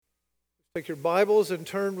Take your Bibles and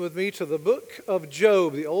turn with me to the book of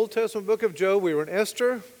Job, the Old Testament book of Job. We were in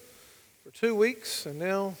Esther for 2 weeks, and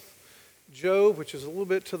now Job, which is a little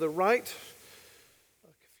bit to the right, a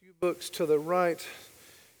few books to the right,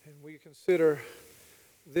 and we consider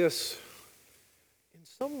this, in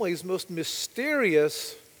some ways, most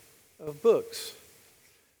mysterious of books,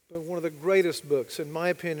 but one of the greatest books, in my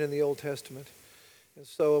opinion, in the Old Testament. And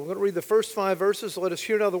so I'm going to read the first 5 verses. Let us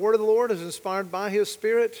hear now the word of the Lord as inspired by His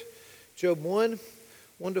Spirit. Job 1,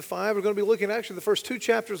 1 to 5. We're going to be looking at actually the first 2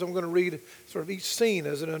 chapters. I'm going to read sort of each scene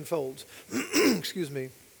as it unfolds. Excuse me.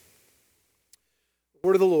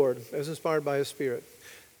 Word of the Lord as inspired by His Spirit.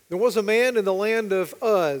 There was a man in the land of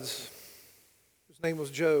Uz, whose name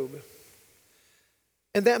was Job.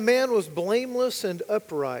 And that man was blameless and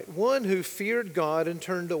upright, one who feared God and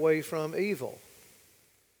turned away from evil.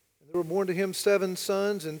 And there were born to him 7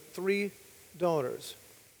 sons and 3 daughters.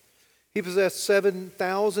 He possessed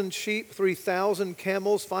 7,000 sheep, 3,000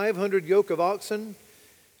 camels, 500 yoke of oxen,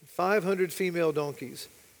 and 500 female donkeys,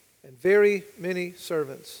 and very many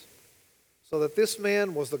servants, so that this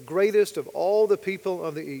man was the greatest of all the people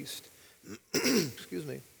of the East. Excuse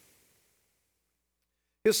me.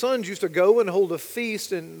 His sons used to go and hold a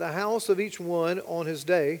feast in the house of each one on his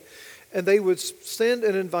day, and they would send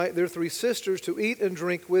and invite their 3 sisters to eat and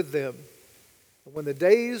drink with them. And when the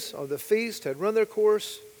days of the feast had run their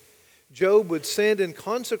course, Job would send and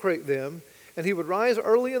consecrate them, and he would rise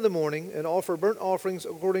early in the morning and offer burnt offerings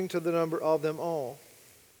according to the number of them all.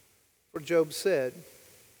 For Job said,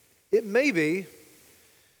 "It may be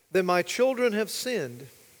that my children have sinned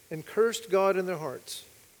and cursed God in their hearts."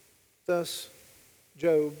 Thus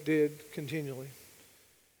Job did continually.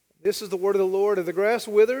 This is the word of the Lord. "The grass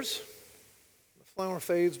withers, the flower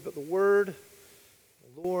fades, but the word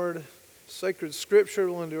of the Lord, sacred scripture,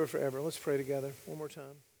 will endure forever." Let's pray together one more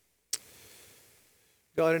time.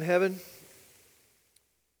 God in heaven,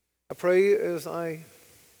 I pray as I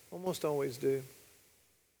almost always do,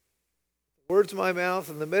 the words of my mouth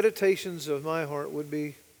and the meditations of my heart would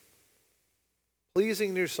be pleasing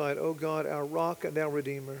in your sight, O God, our rock and our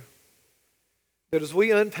redeemer. That as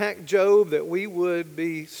we unpack Job, that we would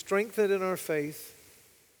be strengthened in our faith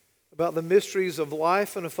about the mysteries of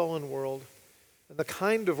life in a fallen world and the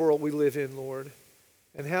kind of world we live in, Lord,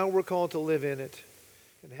 and how we're called to live in it,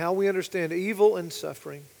 and how we understand evil and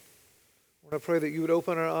suffering. Lord, I pray that you would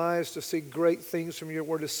open our eyes to see great things from your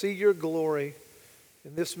word, to see your glory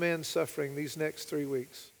in this man's suffering these next 3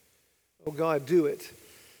 weeks. Oh God, do it.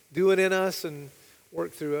 Do it in us and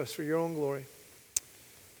work through us for your own glory.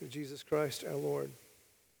 Through Jesus Christ our Lord.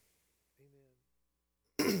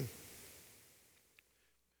 Amen.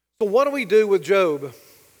 So what do we do with Job?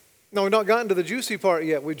 No, we've not gotten to the juicy part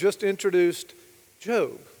yet. We just introduced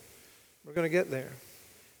Job. We're going to get there.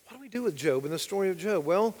 What do we do with Job and the story of Job?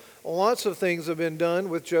 Well, lots of things have been done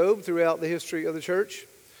with Job throughout the history of the church.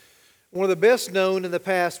 One of the best known in the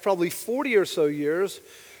past, probably 40 or so years,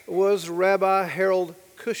 was Rabbi Harold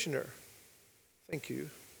Kushner. Thank you.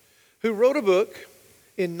 Who wrote a book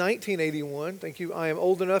in 1981. Thank you. I am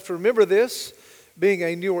old enough to remember this, being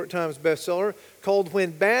a New York Times bestseller, called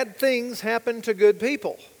 "When Bad Things Happen to Good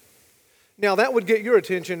People." Now that would get your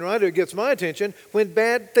attention, right? It gets my attention. When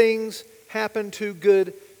bad things happen to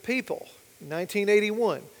good people.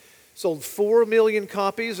 1981. Sold 4 million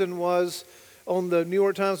copies and was on the New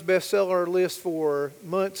York Times bestseller list for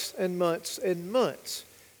months and months and months.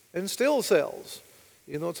 And still sells,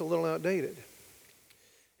 even though it's a little outdated.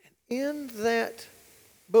 And in that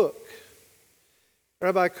book,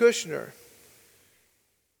 Rabbi Kushner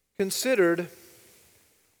considered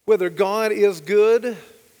whether God is good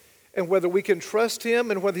and whether we can trust Him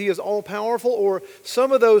and whether He is all-powerful, or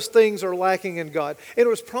some of those things are lacking in God. And it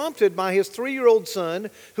was prompted by his 3-year-old son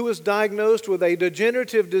who was diagnosed with a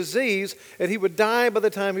degenerative disease, and he would die by the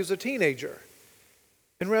time he was a teenager.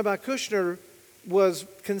 And Rabbi Kushner was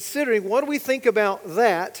considering, what do we think about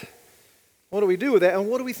that? What do we do with that? And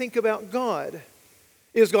what do we think about God?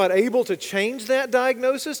 Is God able to change that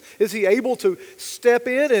diagnosis? Is He able to step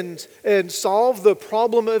in and solve the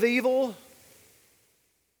problem of evil?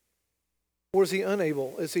 Or is He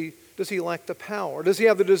unable? Does He lack the power? Does He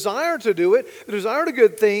have the desire to do it, the desire to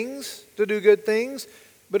do good things,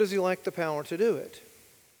 but does He lack the power to do it?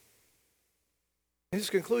 His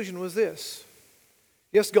conclusion was this.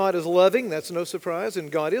 Yes, God is loving, that's no surprise,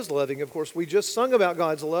 and God is loving. Of course, we just sung about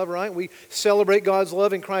God's love, right? We celebrate God's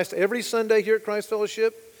love in Christ every Sunday here at Christ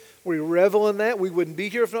Fellowship. We revel in that. We wouldn't be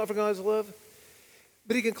here if not for God's love.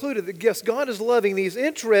 But he concluded that, yes, God is loving, and He's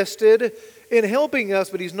interested in helping us,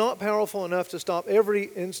 but He's not powerful enough to stop every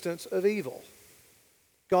instance of evil.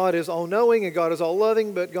 God is all-knowing and God is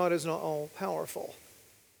all-loving, but God is not all-powerful.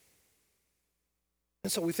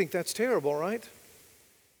 And so we think that's terrible, right?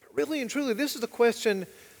 But really and truly, this is the question,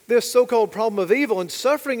 this so-called problem of evil and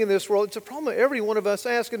suffering in this world, it's a problem that every one of us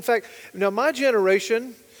asks. In fact, now my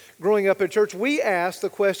generation, growing up in church, we ask the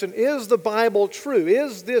question, is the Bible true?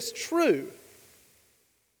 Is this true?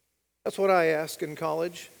 That's what I asked in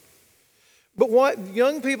college. But what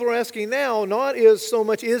young people are asking now, not is so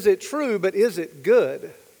much, is it true, but is it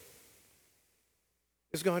good?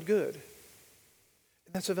 Is God good?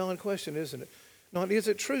 And that's a valid question, isn't it? Not is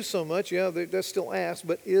it true so much, yeah, that's still asked,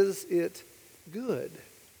 but is it good?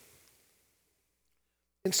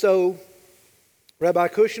 And so, Rabbi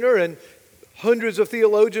Kushner and hundreds of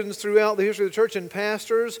theologians throughout the history of the church and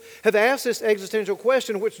pastors have asked this existential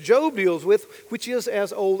question, which Job deals with, which is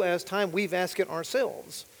as old as time. We've asked it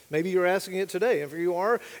ourselves. Maybe you're asking it today. If you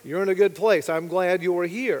are, you're in a good place. I'm glad you're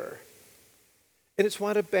here. And it's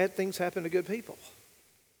why do bad things happen to good people?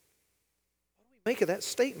 What do we make of that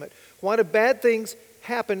statement? Why do bad things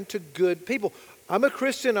happen to good people? I'm a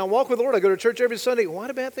Christian. I walk with the Lord. I go to church every Sunday. Why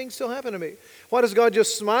do bad things still happen to me? Why does God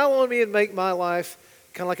just smile on me and make my life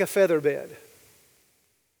kind of like a feather bed?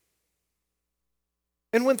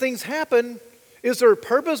 And when things happen, is there a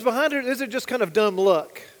purpose behind it, or is it just kind of dumb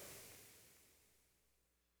luck?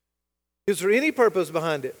 Is there any purpose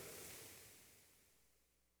behind it?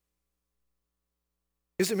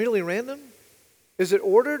 Is it merely random? Is it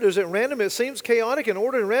ordered? Is it random? It seems chaotic and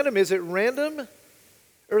ordered and random. Is it random?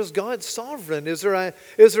 Or is God sovereign? Is there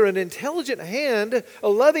an intelligent hand, a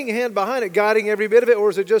loving hand behind it guiding every bit of it? Or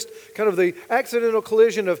is it just kind of the accidental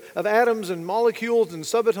collision of atoms and molecules and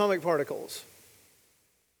subatomic particles?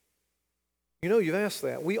 You know, you've asked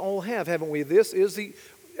that. We all have, haven't we? This is the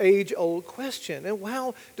age-old question. And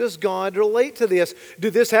how does God relate to this?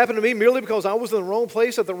 Did this happen to me merely because I was in the wrong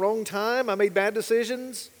place at the wrong time? I made bad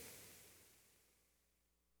decisions?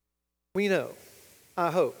 We know,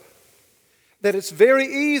 I hope, that it's very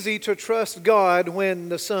easy to trust God when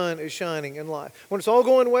the sun is shining in life. When it's all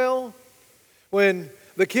going well, when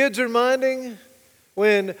the kids are minding,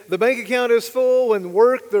 when the bank account is full, when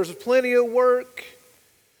there's plenty of work,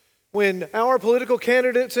 when our political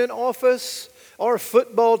candidate's in office, our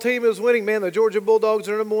football team is winning. Man, the Georgia Bulldogs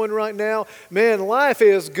are number one right now. Man, life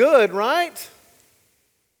is good, right?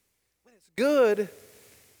 When it's good,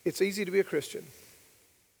 it's easy to be a Christian.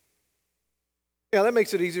 Yeah, that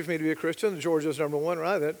makes it easier for me to be a Christian. Georgia's number one,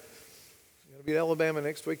 right? That's going to beat Alabama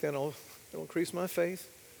next week. That'll increase my faith.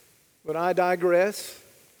 But I digress.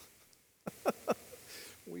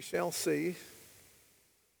 We shall see.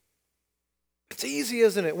 It's easy,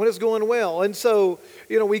 isn't it, when it's going well? And so,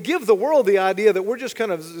 we give the world the idea that we're just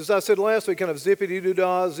kind of, as I said last week, kind of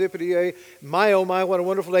zippity-doo-dah, zippity-yay, my oh my, what a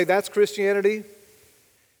wonderful day. That's Christianity.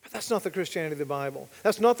 But that's not the Christianity of the Bible.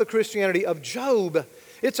 That's not the Christianity of Job.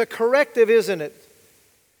 It's a corrective, isn't it?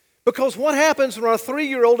 Because what happens when our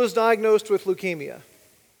 3-year-old is diagnosed with leukemia?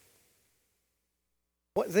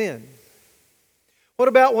 What then? What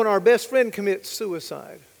about when our best friend commits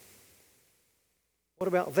suicide? What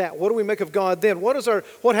about that? What do we make of God then? What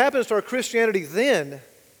happens to our Christianity then?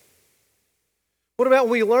 What about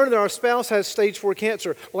when we learn that our spouse has stage 4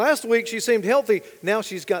 cancer? Last week she seemed healthy. Now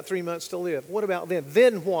she's got 3 months to live. What about then?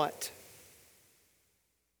 Then what?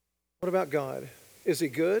 What about God? Is He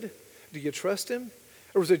good? Do you trust Him?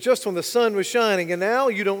 Or was it just when the sun was shining and now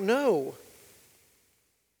you don't know?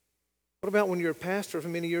 What about when your pastor for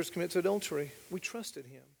many years commits adultery? We trusted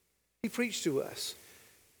him. He preached to us.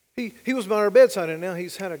 He was by our bedside, and now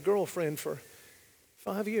he's had a girlfriend for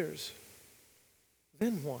 5 years.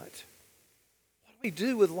 Then what? What do we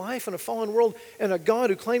do with life in a fallen world and a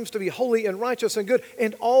God who claims to be holy and righteous and good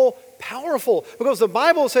and all-powerful? Because the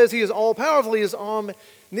Bible says He is all-powerful. He is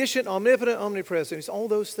omniscient, omnipotent, omnipresent. He's all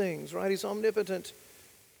those things, right? He's omnipotent.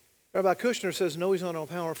 Rabbi Kushner says, no, He's not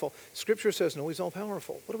all-powerful. Scripture says, no, He's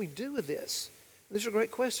all-powerful. What do we do with this? These are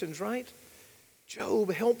great questions, right?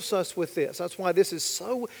 Job helps us with this. That's why this is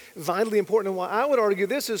so vitally important, and why I would argue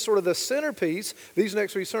this is sort of the centerpiece, these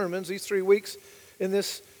next 3 sermons, these 3 weeks in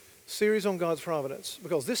this series on God's providence.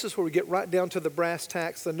 Because this is where we get right down to the brass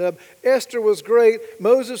tacks, the nub. Esther was great.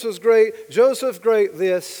 Moses was great. Joseph, great.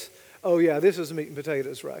 This is the meat and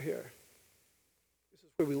potatoes right here. This is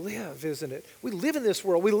where we live, isn't it? We live in this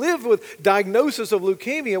world. We live with diagnosis of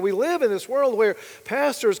leukemia. We live in this world where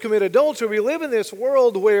pastors commit adultery. We live in this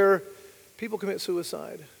world where people commit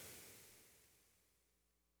suicide.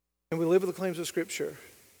 And we live with the claims of Scripture.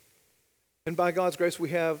 And by God's grace, we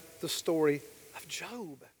have the story of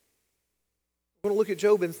Job. We're going to look at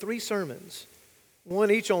Job in 3 sermons. One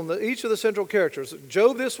each on each of the central characters.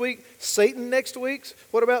 Job this week, Satan next week.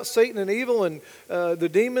 What about Satan and evil and the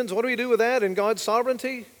demons? What do we do with that and God's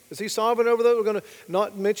sovereignty? Is he sovereign over those? We're going to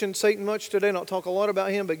not mention Satan much today, not talk a lot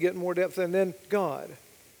about him, but get more depth. And then God,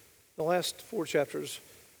 the last 4 chapters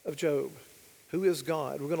of Job. Who is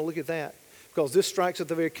God? We're going to look at that because this strikes at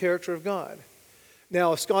the very character of God.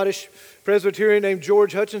 Now, a Scottish Presbyterian named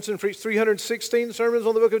George Hutchinson preached 316 sermons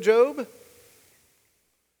on the book of Job.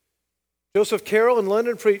 Joseph Carroll in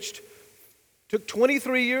London took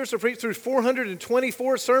 23 years to preach through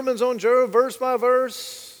 424 sermons on Job, verse by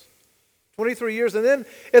verse. 23 years. And then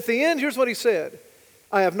at the end, here's what he said.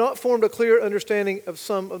 I have not formed a clear understanding of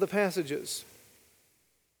some of the passages.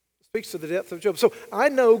 Speaks to the depth of Job. So I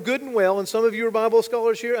know good and well, and some of you are Bible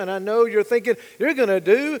scholars here, and I know you're thinking, you're going to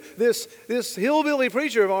do this hillbilly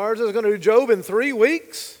preacher of ours is going to do Job in 3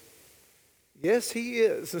 weeks? Yes, he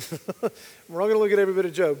is. We're not going to look at every bit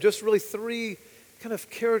of Job. Just really 3 kind of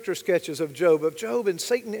character sketches of Job and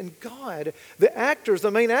Satan and God.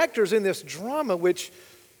 The main actors in this drama, which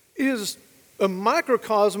is a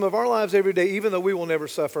microcosm of our lives every day, even though we will never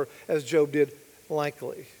suffer as Job did,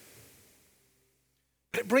 likely.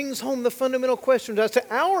 But it brings home the fundamental questions as to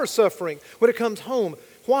our suffering when it comes home.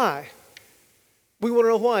 Why? We want to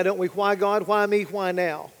know why, don't we? Why God? Why me? Why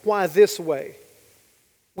now? Why this way?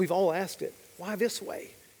 We've all asked it. Why this way?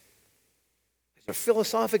 These are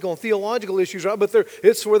philosophical and theological issues, right? But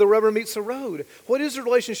it's where the rubber meets the road. What is the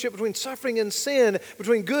relationship between suffering and sin,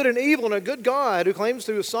 between good and evil, and a good God who claims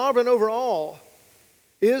to be sovereign over all?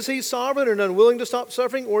 Is he sovereign and unwilling to stop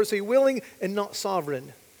suffering, or is he willing and not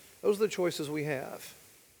sovereign? Those are the choices we have.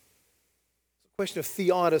 Question of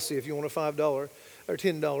theodicy, if you want a $5 or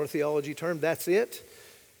 $10 theology term, that's it.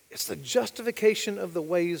 It's the justification of the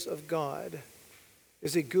ways of God.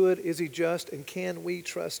 Is he good? Is he just? And can we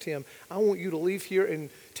trust him? I want you to leave here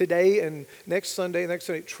today and next Sunday,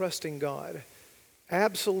 trusting God.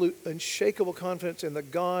 Absolute, unshakable confidence in the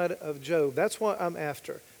God of Job. That's what I'm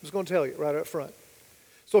after. I'm just going to tell you right up front.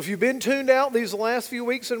 So if you've been tuned out these last few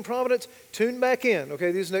weeks in Providence, tune back in,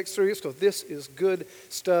 okay, these next 3 weeks, because this is good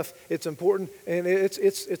stuff. It's important, and it's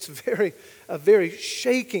a very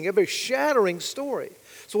shattering story.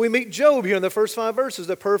 So we meet Job here in the first 5 verses,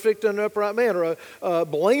 the perfect and upright man, or a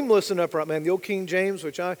blameless and upright man. The old King James,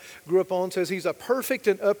 which I grew up on, says he's a perfect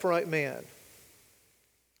and upright man.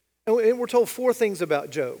 And we're told 4 things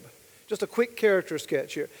about Job. Just a quick character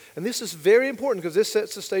sketch here. And this is very important because this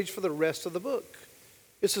sets the stage for the rest of the book.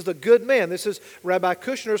 This is the good man. This is Rabbi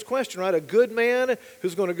Kushner's question, right? A good man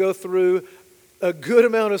who's going to go through a good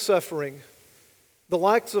amount of suffering, the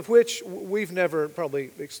likes of which we've never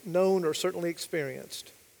probably known or certainly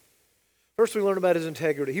experienced. First, we learn about his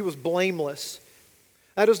integrity. He was blameless.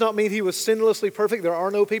 That does not mean he was sinlessly perfect. There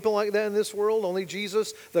are no people like that in this world, only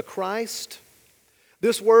Jesus, the Christ.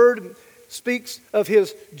 This word speaks of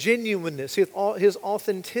his genuineness, his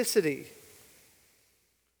authenticity.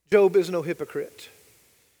 Job is no hypocrite.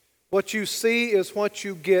 What you see is what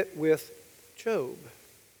you get with Job.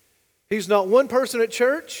 He's not one person at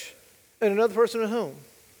church and another person at home.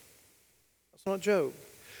 That's not Job.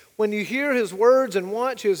 When you hear his words and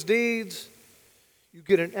watch his deeds, you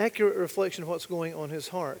get an accurate reflection of what's going on in his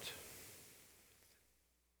heart.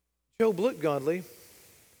 Job looked godly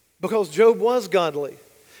because Job was godly.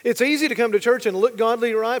 It's easy to come to church and look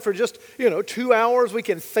godly, right? For just, 2 hours. We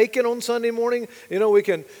can fake it on Sunday morning. We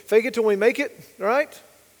can fake it till we make it, right?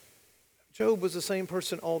 Job was the same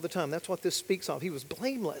person all the time. That's what this speaks of. He was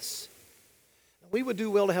blameless. We would do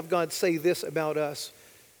well to have God say this about us,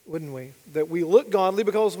 wouldn't we? That we look godly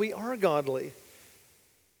because we are godly.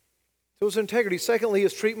 So his integrity. Secondly,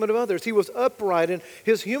 his treatment of others. He was upright. In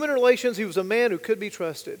his human relations, he was a man who could be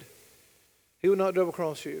trusted. He would not double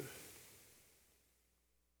cross you.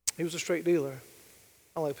 He was a straight dealer.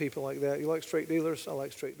 I like people like that. You like straight dealers? I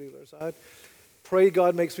like straight dealers. I pray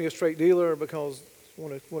God makes me a straight dealer because I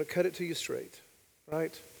want to cut it to you straight,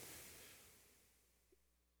 right?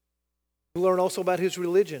 We learn also about his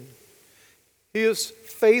religion. His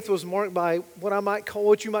faith was marked by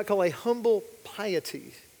what you might call a humble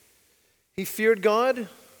piety. He feared God and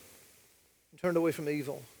turned away from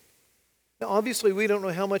evil. Now, obviously, we don't know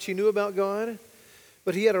how much he knew about God,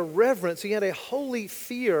 but he had a reverence, he had a holy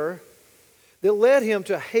fear that led him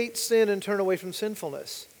to hate sin and turn away from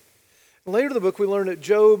sinfulness. Later in the book, we learn that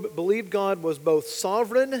Job believed God was both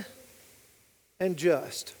sovereign and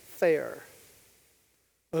just, fair.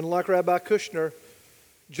 Unlike Rabbi Kushner,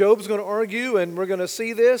 Job's going to argue, and we're going to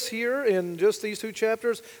see this here in just these 2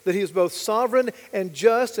 chapters, that he is both sovereign and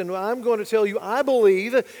just. And I'm going to tell you, I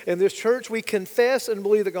believe in this church, we confess and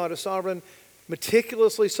believe that God is sovereign,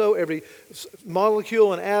 meticulously so. Every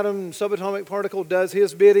molecule and atom and subatomic particle does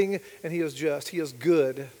his bidding, and he is just. He is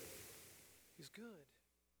good. He's good.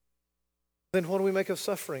 Then what do we make of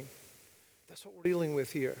suffering? That's what we're dealing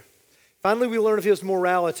with here. Finally, we learn of his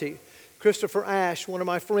morality. Christopher Ash, one of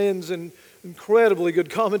my friends and incredibly good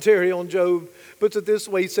commentary on Job, puts it this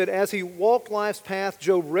way. He said, as he walked life's path,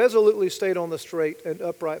 Job resolutely stayed on the straight and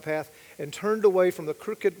upright path and turned away from the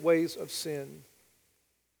crooked ways of sin.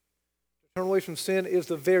 To turn away from sin is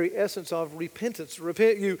the very essence of repentance.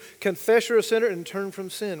 Repent, you confess you're a sinner and turn from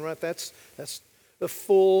sin, right? That's the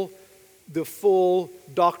full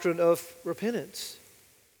doctrine of repentance.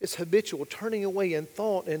 It's habitual, turning away in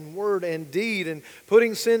thought and word and deed and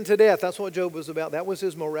putting sin to death. That's what Job was about. That was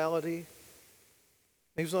his morality.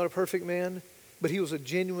 He was not a perfect man, but he was a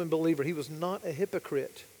genuine believer. He was not a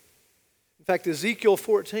hypocrite. In fact, Ezekiel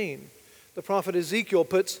 14, the prophet Ezekiel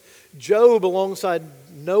puts Job alongside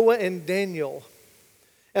Noah and Daniel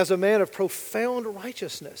as a man of profound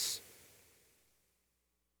righteousness.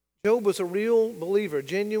 Job was a real believer,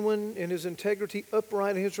 genuine in his integrity,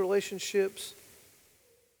 upright in his relationships,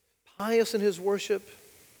 pious in his worship,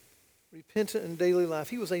 repentant in daily life.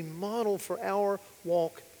 He was a model for our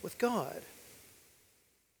walk with God.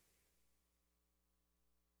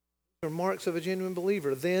 These are marks of a genuine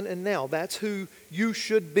believer, then and now. That's who you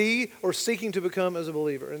should be or seeking to become as a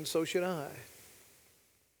believer, and so should I.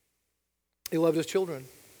 He loved his children.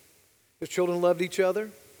 His children loved each other.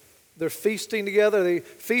 They're feasting together. They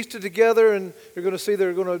feasted together, and you're going to see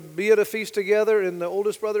they're going to be at a feast together in the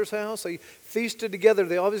oldest brother's house. They feasted together.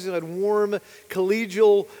 They obviously had warm,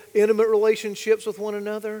 collegial, intimate relationships with one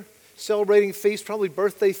another, celebrating feasts, probably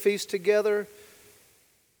birthday feasts together.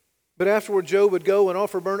 But afterward, Job would go and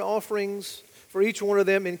offer burnt offerings for each one of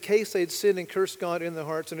them in case they'd sinned and cursed God in their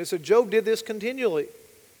hearts. And it said Job did this continually.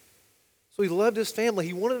 So he loved his family.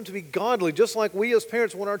 He wanted them to be godly, just like we as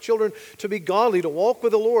parents want our children to be godly, to walk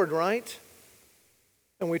with the Lord, right?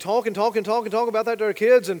 And we talk about that to our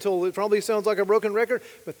kids until it probably sounds like a broken record,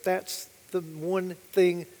 but that's the one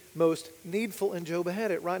thing most needful, and Job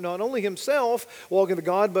had it, right? Not only himself walking with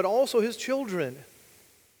God, but also his children.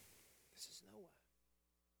 This is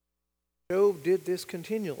Noah. Job did this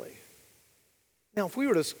continually. Now, if we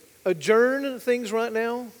were to adjourn things right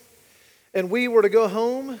now, and we were to go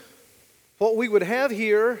home, what we would have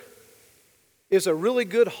here is a really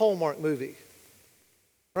good Hallmark movie,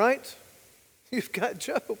 right? You've got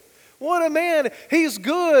Job. What a man. He's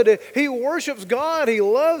good. He worships God. He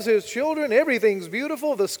loves his children. Everything's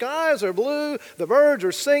beautiful. The skies are blue. The birds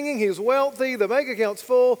are singing. He's wealthy. The bank account's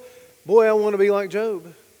full. Boy, I want to be like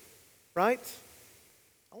Job, right?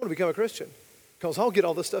 I want to become a Christian because I'll get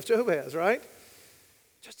all the stuff Job has, right?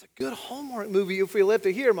 Just a good Hallmark movie if we left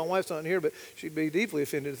it here. My wife's not here, but she'd be deeply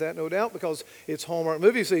offended at that, no doubt, because it's Hallmark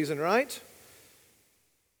movie season, right?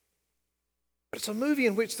 But it's a movie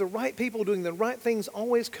in which the right people doing the right things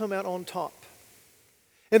always come out on top.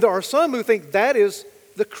 And there are some who think that is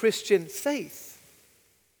the Christian faith.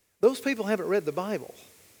 Those people haven't read the Bible.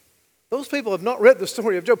 Those people have not read the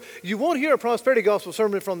story of Job. You won't hear a prosperity gospel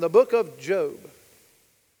sermon from the book of Job.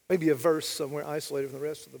 Maybe a verse somewhere isolated from the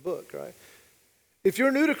rest of the book, right? If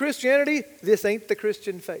you're new to Christianity, this ain't the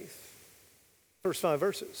Christian faith. First 5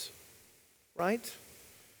 verses, right?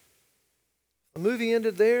 The movie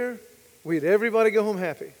ended there. We had everybody go home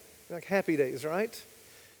happy, like Happy Days, right?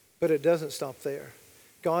 But it doesn't stop there.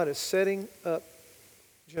 God is setting up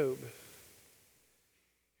Job.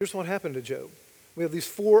 Here's what happened to Job. We have these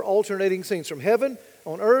 4 alternating scenes from heaven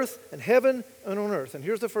on earth and heaven and on earth. And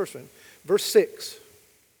here's the first one, verse 6.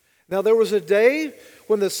 Now there was a day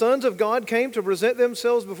when the sons of God came to present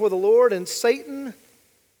themselves before the Lord, and Satan,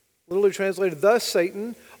 literally translated, thus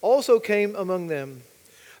Satan, also came among them.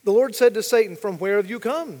 The Lord said to Satan, "From where have you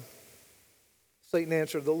come?" Satan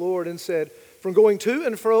answered the Lord and said, "From going to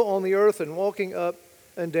and fro on the earth and walking up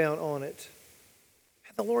and down on it."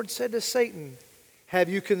 And the Lord said to Satan, "Have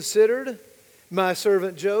you considered my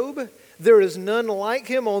servant Job? There is none like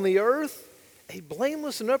him on the earth, a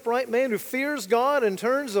blameless and upright man who fears God and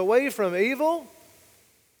turns away from evil."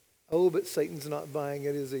 Oh, but Satan's not buying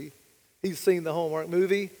it, is he? He's seen the Hallmark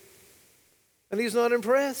movie, and he's not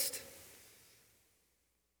impressed.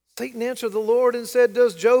 Satan answered the Lord and said,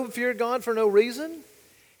 "Does Job fear God for no reason?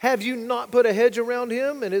 Have you not put a hedge around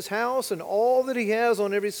him and his house and all that he has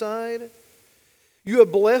on every side? You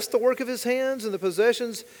have blessed the work of his hands, and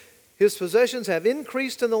his possessions have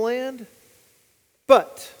increased in the land.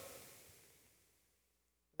 But,"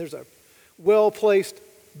 there's a well-placed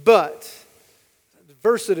but,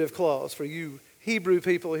 adversative clause for you Hebrew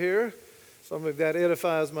people here. Some of that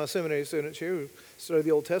edifies my seminary students here who study the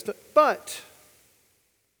Old Testament. "But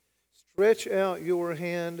stretch out your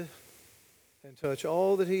hand and touch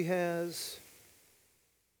all that he has,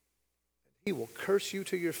 and he will curse you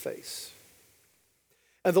to your face."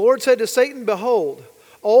 And the Lord said to Satan, "Behold,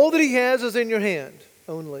 All that he has is in your hand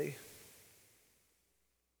only.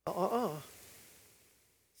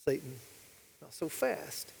 Satan, not so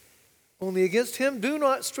fast. Only against him do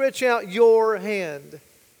not stretch out your hand. So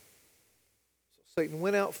Satan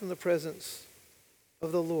went out from the presence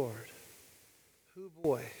of the Lord. Oh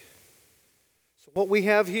boy. So what we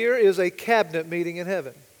have here is a cabinet meeting in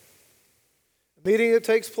heaven. A meeting that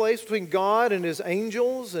takes place between God and his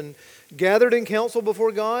angels and gathered in council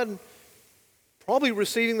before God, probably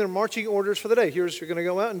receiving their marching orders for the day. You're going to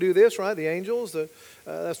go out and do this, right? The angels,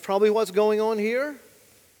 that's probably what's going on here.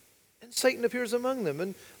 And Satan appears among them.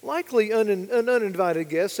 And likely an uninvited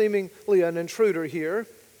guest, seemingly an intruder here.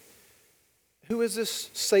 Who is this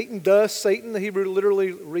Satan? Satan, the Hebrew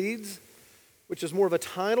literally reads, which is more of a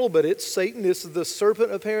title, but it's Satan. This is the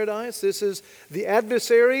serpent of paradise. This is the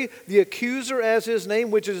adversary, the accuser as his name,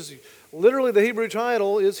 which is literally the Hebrew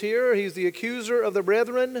title is here. He's the accuser of the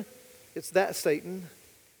brethren. It's that Satan.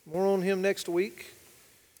 More on him next week.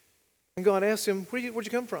 And God asked him, where'd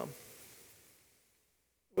you come from?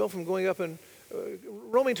 Well, from going up and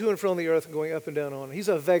roaming to and from the earth and going up and down on it. He's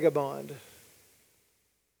a vagabond.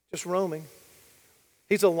 Just roaming.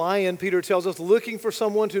 He's a lion, Peter tells us, looking for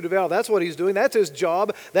someone to devour. That's what he's doing. That's his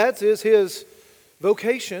job. That is his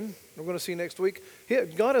vocation. We're going to see next week.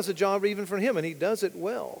 God has a job even for him, and he does it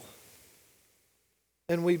well.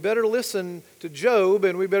 And we better listen to Job,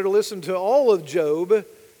 and we better listen to all of Job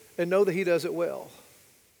and know that he does it well.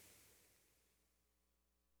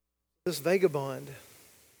 This vagabond,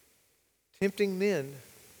 tempting men.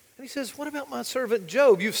 And he says, what about my servant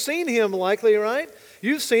Job? You've seen him likely, right?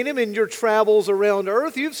 You've seen him in your travels around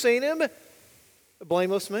earth. You've seen him. A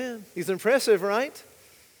blameless man. He's impressive, right?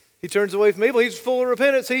 He turns away from evil. He's full of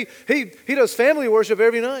repentance. He does family worship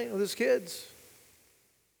every night with his kids.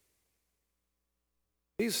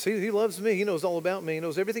 He loves me. He knows all about me. He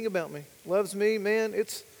knows everything about me. Loves me, man.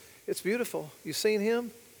 It's beautiful. You've seen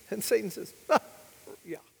him? And Satan says,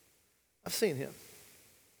 yeah, I've seen him.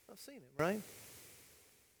 I've seen him, right?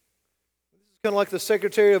 Kind of like the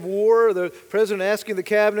Secretary of War, the President asking the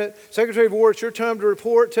cabinet, Secretary of War, it's your time to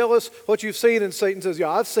report. Tell us what you've seen. And Satan says,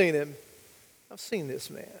 yeah, I've seen him. I've seen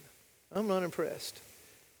this man. I'm not impressed.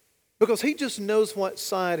 Because he just knows what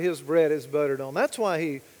side his bread is buttered on. That's why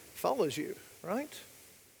he follows you, right?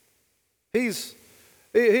 He's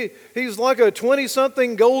like a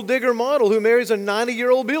 20-something gold digger model who marries a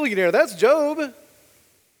 90-year-old billionaire. That's Job.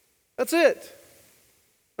 That's it,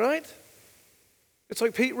 right? It's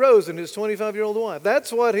like Pete Rose and his 25-year-old wife.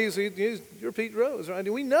 That's what you're Pete Rose, right?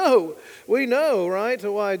 We know, right,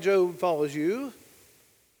 why Job follows you.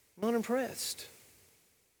 I'm not impressed.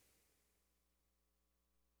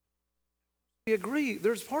 We agree.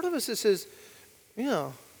 There's part of us that says,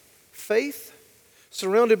 faith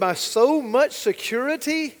surrounded by so much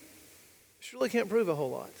security surely can't prove a whole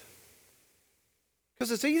lot.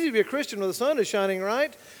 Because it's easy to be a Christian when the sun is shining,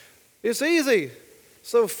 right? It's easy.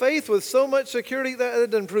 So faith with so much security, that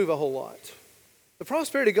doesn't prove a whole lot. The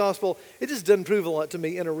prosperity gospel, it just doesn't prove a lot to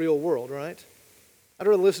me in a real world, right? I'd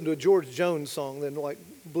rather listen to a George Jones song than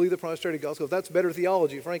believe the prosperity gospel. That's better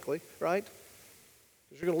theology, frankly, right?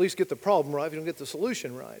 Because you're going to at least get the problem right if you don't get the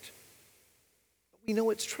solution right. But we know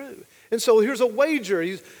it's true. And so here's a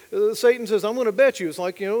wager. Satan says, I'm going to bet you. It's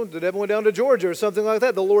like, the devil went down to Georgia or something like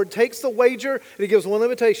that. The Lord takes the wager and he gives one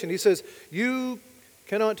limitation. He says, you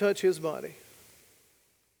cannot touch his body.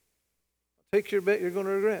 Take your bet, you're going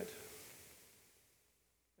to regret.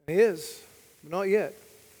 And he is, but not yet.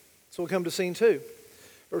 So we'll come to scene 2,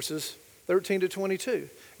 verses 13 to 22.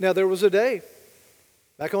 Now there was a day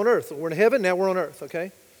back on earth. We're in heaven, now we're on earth,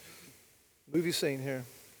 okay? Movie scene here.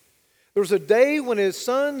 There was a day when his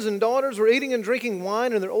sons and daughters were eating and drinking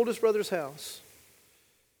wine in their oldest brother's house.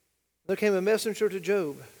 There came a messenger to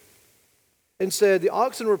Job and said, the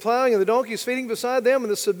oxen were plowing and the donkeys feeding beside them,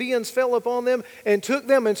 and the Sabaeans fell upon them and took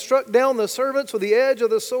them and struck down the servants with the edge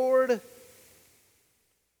of the sword. And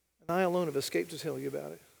I alone have escaped to tell you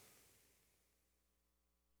about it.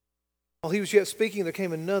 While he was yet speaking, there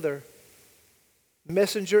came another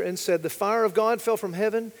messenger and said, the fire of God fell from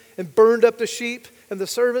heaven and burned up the sheep and the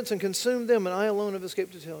servants and consumed them, and I alone have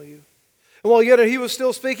escaped to tell you. And while yet he was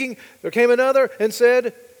still speaking, there came another and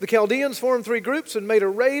said, the Chaldeans formed 3 groups and made a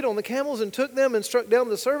raid on the camels and took them and struck down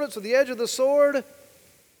the servants with the edge of the sword. And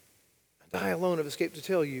I alone have escaped to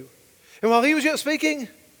tell you. And while he was yet speaking,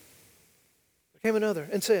 there came another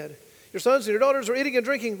and said, your sons and your daughters are eating and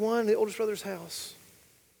drinking wine in the oldest brother's house.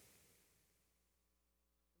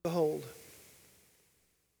 Behold,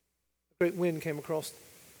 a great wind came across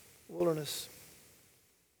the wilderness,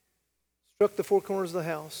 struck the 4 corners of the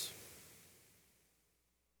house,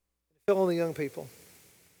 fell on the young people,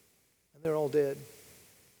 and they're all dead.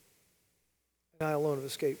 I alone have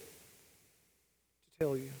escaped to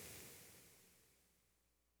tell you.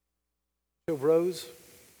 Job rose,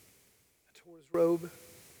 tore his robe,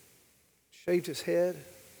 shaved his head,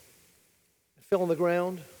 and fell on the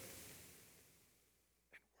ground and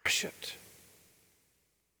worshipped.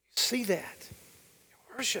 You see that?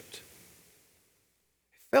 He worshipped.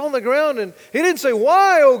 He fell on the ground and he didn't say,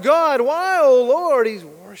 "Why, oh God? Why, oh Lord?" He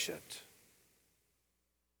worshipped.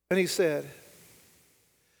 And he said,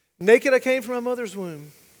 "Naked I came from my mother's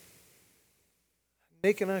womb.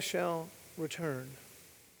 Naked I shall return."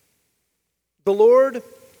 The Lord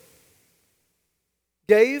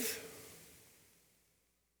gave,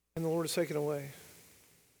 and the Lord has taken away.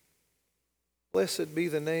 Blessed be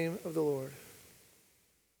the name of the Lord.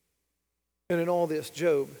 And in all this,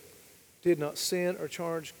 Job did not sin or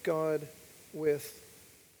charge God with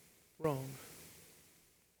wrong.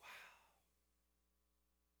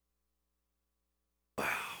 Wow.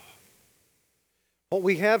 What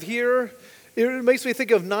we have here, it makes me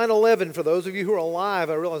think of 9/11. For those of you who are alive,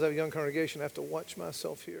 I realize I have a young congregation. I have to watch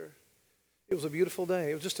myself here. It was a beautiful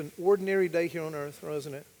day. It was just an ordinary day here on earth,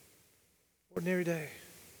 wasn't it? Ordinary day.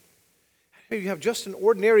 Here you have just an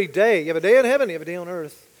ordinary day. You have a day in heaven, you have a day on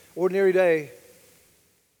earth. Ordinary day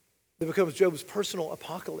that becomes Job's personal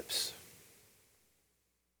apocalypse.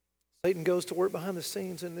 Satan goes to work behind the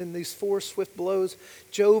scenes, and in these 4 swift blows,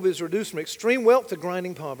 Job is reduced from extreme wealth to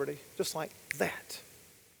grinding poverty, just like that.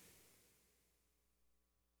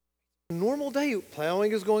 A normal day,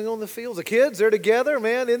 plowing is going on in the fields. The kids, they're together,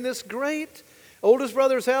 man, in this great oldest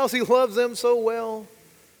brother's house. He loves them so well.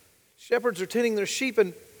 Shepherds are tending their sheep,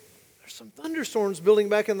 and there's some thunderstorms building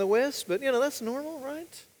back in the west, but that's normal,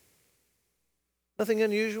 right? Nothing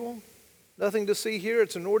unusual, nothing to see here.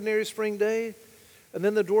 It's an ordinary spring day. And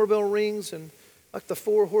then the doorbell rings, and like the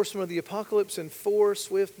 4 horsemen of the apocalypse, in 4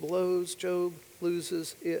 swift blows, Job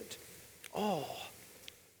loses it all.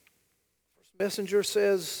 First messenger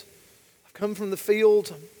says, "I've come from the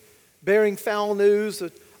fields, I'm bearing foul news.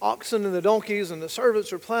 The oxen and the donkeys and the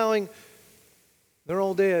servants are plowing. They're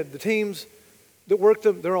all dead. The teams that worked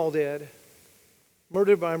them, they're all dead.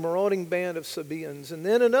 Murdered by a marauding band of Sabaeans." And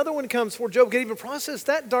then another one comes before Job can even process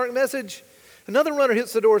that dark message. Another runner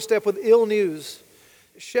hits the doorstep with ill news.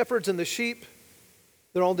 The shepherds and the sheep,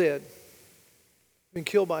 they're all dead. Been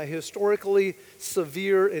killed by a historically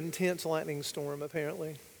severe, intense lightning storm,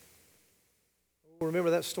 apparently.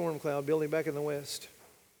 Remember that storm cloud building back in the west.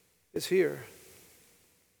 It's here.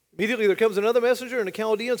 Immediately there comes another messenger, and the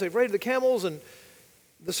Chaldeans, they've raided the camels, and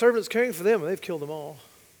the servants caring for them, and they've killed them all.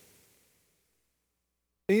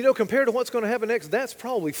 And compared to what's going to happen next, that's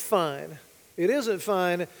probably fine. It isn't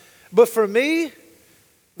fine, but for me,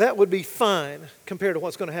 that would be fine compared to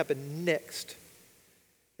what's going to happen next.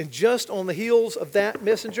 And just on the heels of that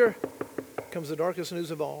messenger comes the darkest news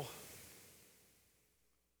of all.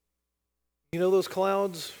 Those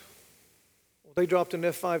clouds? Well, they dropped an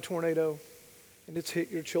F5 tornado, and it's hit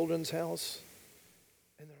your children's house,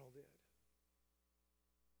 and they're all dead.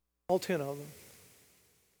 All 10 of them.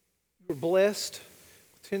 You were blessed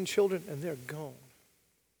with 10 children, and they're gone.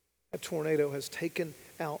 That tornado has taken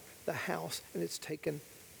out the house, and it's taken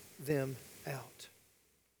them out.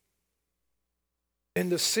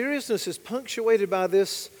 And the seriousness is punctuated by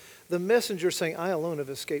this, the messenger saying, "I alone have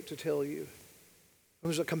escaped to tell you." And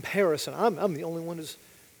there's a comparison. I'm the only one who's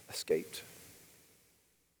escaped.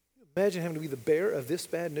 Imagine having to be the bearer of this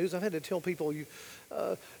bad news. I've had to tell people,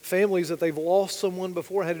 families, that they've lost someone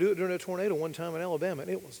before. I had to do it during a tornado one time in Alabama, and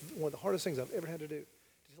it was one of the hardest things I've ever had to do.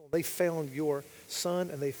 They found your son,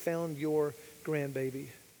 and they found your grandbaby.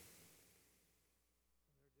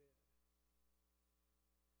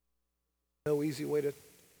 No easy way to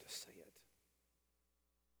say it.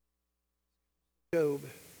 Job.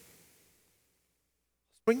 Let's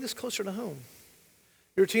bring this closer to home.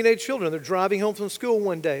 Your teenage children, they're driving home from school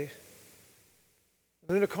one day.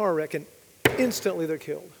 They're in a car wreck, and instantly they're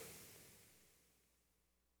killed.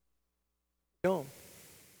 Gone.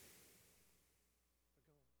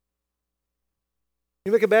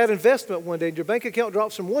 You make a bad investment one day, and your bank account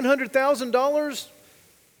drops from $100,000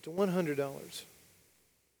 to $100.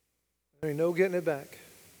 There ain't no getting it back.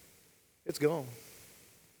 It's gone.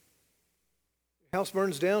 Your house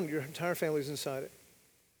burns down, your entire family's inside it.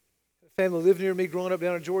 A family lived near me growing up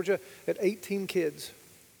down in Georgia, had 18 kids.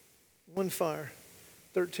 One fire,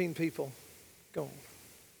 13 people, gone.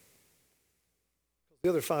 The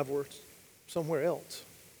other 5 were somewhere else.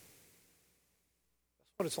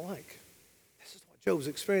 That's what it's like. This is what Job's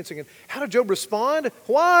experiencing. And how did Job respond?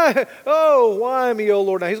 Why? Oh, why me, O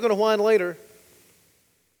Lord? Now he's going to whine later.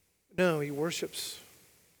 No, he worships.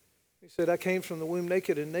 He said, "I came from the womb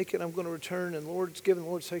naked, and naked I'm going to return, and Lord's given, the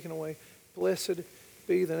Lord's taken away." Blessed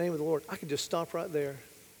be the name of the Lord. I could just stop right there.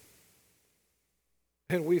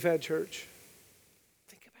 And we've had church.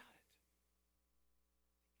 Think about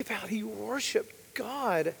it. Think about he worshiped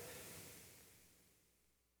God.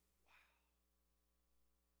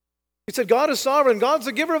 He said, God is sovereign. God's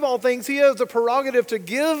the giver of all things. He has the prerogative to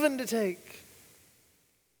give and to take.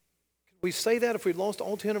 Can we say that if we'd lost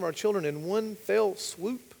all 10 of our children in one fell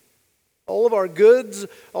swoop? All of our goods,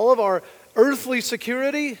 all of our earthly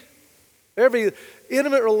security, every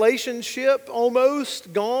intimate relationship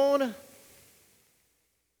almost gone. He's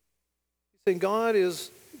saying God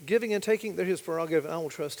is giving and taking. They're his prerogative, and I will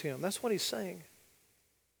trust him. That's what he's saying.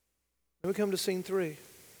 Then we come to scene 3.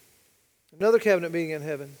 Another cabinet meeting in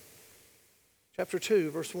heaven. Chapter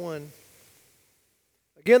 2, verse 1.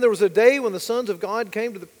 Again, there was a day when the sons of God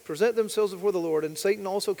came to present themselves before the Lord, and Satan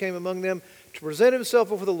also came among them to present himself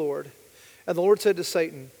before the Lord. And the Lord said to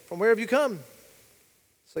Satan, "From where have you come?"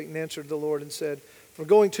 Satan answered the Lord and said, "From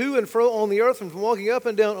going to and fro on the earth and from walking up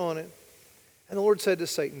and down on it." And the Lord said to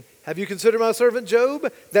Satan, "Have you considered my servant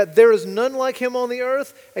Job, that there is none like him on the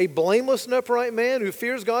earth, a blameless and upright man who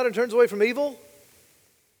fears God and turns away from evil?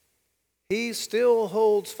 He still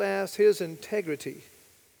holds fast his integrity,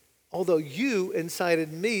 although you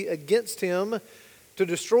incited me against him to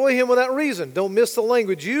destroy him without reason." Don't miss the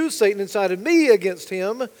language. You, Satan, incited me against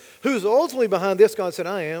him. Who's ultimately behind this? God said,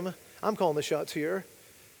 I am. I'm calling the shots here.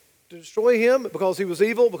 To destroy him because he was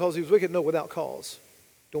evil, because he was wicked? No, without cause.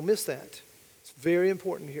 Don't miss that. It's very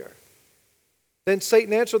important here. Then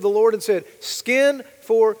Satan answered the Lord and said, "Skin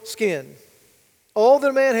for skin. All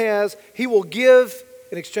that a man has, he will give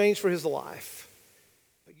in exchange for his life.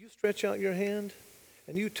 But you stretch out your hand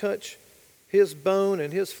and you touch his bone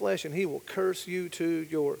and his flesh, and he will curse you to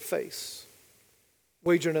your face."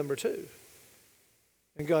 Wager number 2.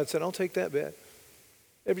 And God said, "I'll take that bet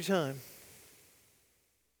every time."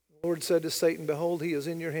 The Lord said to Satan, "Behold, he is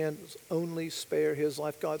in your hands. Only spare his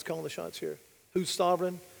life." God's calling the shots here. Who's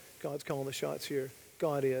sovereign? God's calling the shots here.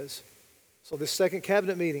 God is. So this second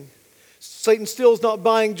cabinet meeting, Satan still is not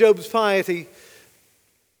buying Job's piety.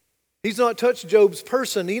 He's not touched Job's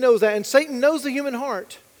person. He knows that. And Satan knows the human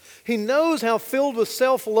heart. He knows how filled with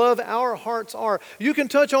self-love our hearts are. You can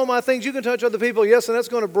touch all my things. You can touch other people. Yes, and that's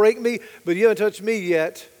going to break me, but you haven't touched me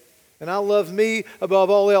yet. And I love me above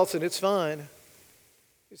all else, and it's fine.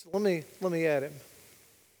 He said, let me at him.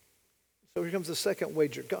 So here comes the second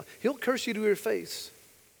wager. God, he'll curse you to your face.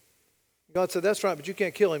 God said, "That's right, but you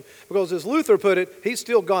can't kill him." Because as Luther put it, he's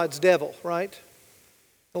still God's devil, right?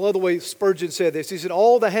 I love the way Spurgeon said this. He said,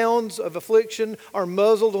 "All the hounds of affliction are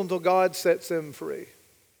muzzled until God sets them free."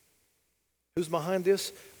 Who's behind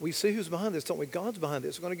this? We see who's behind this, don't we? God's behind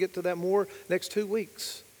this. We're going to get to that more next 2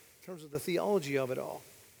 weeks in terms of the theology of it all.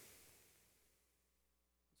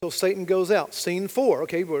 So Satan goes out. Scene 4.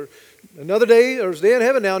 Okay, we're another day, or day in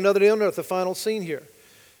heaven now, another day on earth. The final scene here.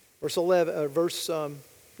 Verse 7.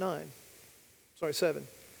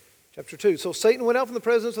 Chapter 2. So Satan went out from the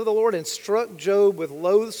presence of the Lord and struck Job with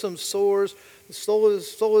loathsome sores, the sole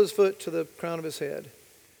of his foot to the crown of his head.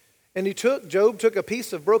 And Job took a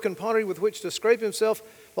piece of broken pottery with which to scrape himself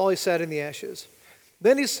while he sat in the ashes.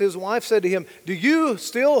 Then his wife said to him, "Do you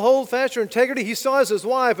still hold fast your integrity?" He still has his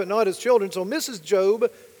wife, but not his children. So Mrs. Job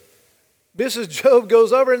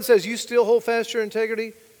goes over and says, "You still hold fast your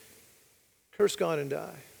integrity? Curse God and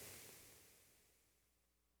die."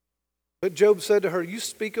 But Job said to her, "You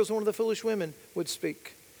speak as one of the foolish women would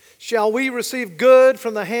speak. Shall we receive good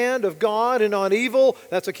from the hand of God and not evil?"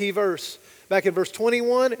 That's a key verse. Back in verse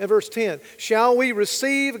 21 and verse 10. Shall we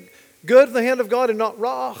receive good from the hand of God and not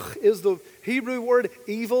rach is the Hebrew word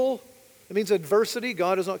evil. It means adversity.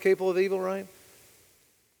 God is not capable of evil, right?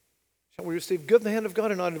 Shall we receive good from the hand of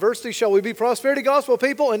God and not adversity? Shall we be prosperity gospel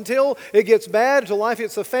people until it gets bad, until life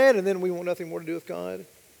hits the fan, and then we want nothing more to do with God?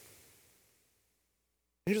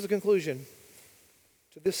 Here's the conclusion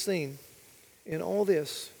to this scene. In all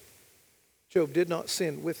this, Job did not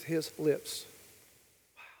sin with his lips.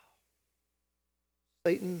 Wow.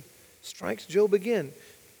 Satan strikes Job again.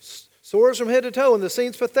 Sores from head to toe, and the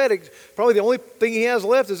scene's pathetic. Probably the only thing he has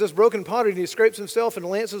left is this broken pottery, and he scrapes himself and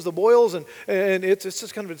lances the boils, and it's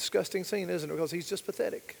just kind of a disgusting scene, isn't it? Because he's just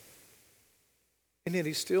pathetic. And yet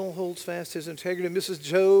he still holds fast his integrity. Mrs.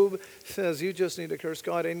 Job says, "You just need to curse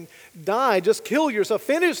God and die. Just kill yourself.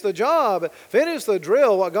 Finish the job. Finish the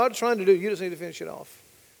drill. What God's trying to do, you just need to finish it off."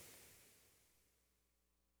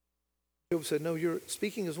 Job said, "No, you're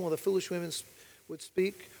speaking as one of the foolish women would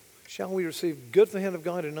speak. Shall we receive good from the hand of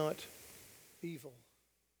God and not evil?"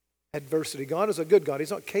 Adversity. God is a good God.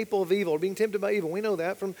 He's not capable of evil or being tempted by evil. We know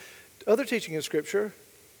that from other teaching in Scripture.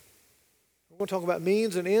 We're going to talk about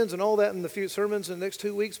means and ends and all that in the few sermons in the next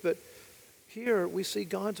 2 weeks, but Here we see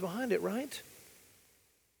God's behind it, right?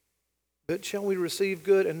 But shall we receive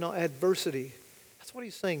good and not adversity? That's what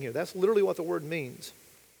he's saying here. That's literally what the word means.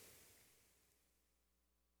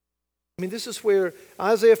 I mean, this is where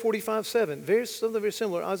Isaiah 45:7, something very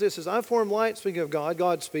similar. Isaiah says, I form light, speaking of God,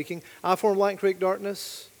 God speaking. I form light and create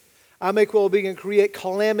darkness. I make well-being and create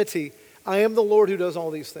calamity. I am the Lord who does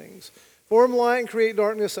all these things. Form light and create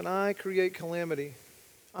darkness, and I create calamity.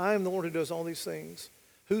 I am the Lord who does all these things.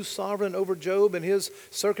 Who's sovereign over Job and his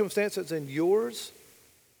circumstances and yours?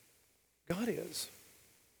 God is.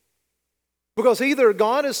 Because either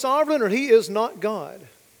God is sovereign or he is not God.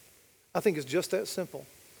 I think it's just that simple.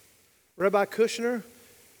 Rabbi Kushner,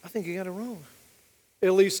 I think he got it wrong.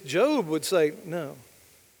 At least Job would say, no,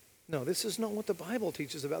 this is not what the Bible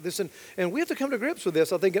teaches about this. And we have to come to grips with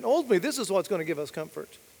this, I think. And ultimately, this is what's going to give us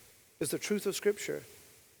comfort, is the truth of Scripture.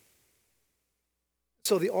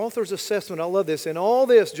 So the author's assessment, I love this. In all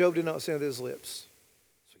this, Job did not sin with his lips.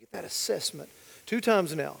 So get that assessment. 2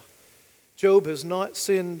 times now, Job has not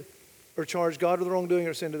sinned or charged God with wrongdoing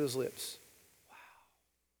or sinned with his lips.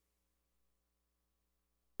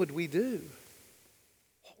 What would we do?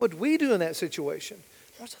 What would we do in that situation?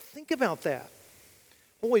 I want us to think about that.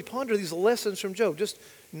 When we ponder these lessons from Job, just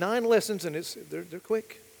 9 lessons, and they're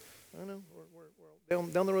quick. I know, we're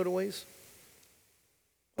down the road a ways.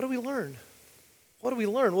 What do we learn? What do we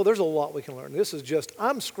learn? Well, there's a lot we can learn. This is just,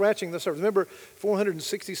 I'm scratching the surface. Remember,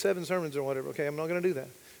 467 sermons or whatever. Okay, I'm not going to do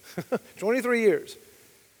that. 23 years.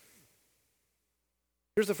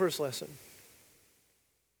 Here's the first lesson.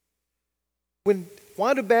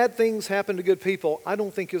 Why do bad things happen to good people? I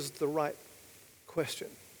don't think is the right question.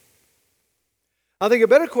 I think a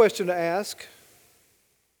better question to ask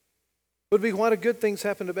would be, why do good things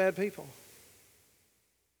happen to bad people?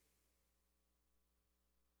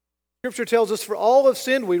 Scripture tells us, for all have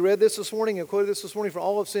sinned. We read this morning and quoted this morning. For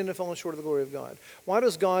all have sinned and fallen short of the glory of God. Why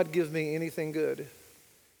does God give me anything good?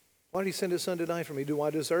 Why did he send his son to die for me? Do I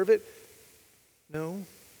deserve it? No.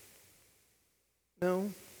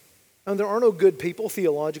 And there are no good people,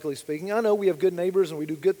 theologically speaking. I know we have good neighbors and we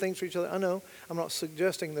do good things for each other. I know. I'm not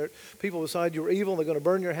suggesting that people beside you are evil and they're going to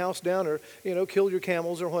burn your house down or, kill your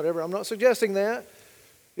camels or whatever. I'm not suggesting that.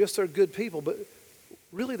 Yes, they're good people, but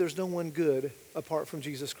really there's no one good apart from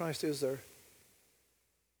Jesus Christ, is there?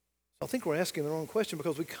 I think we're asking the wrong question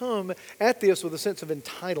because we come at this with a sense of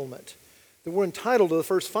entitlement. That we're entitled to the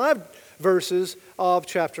first 5 verses of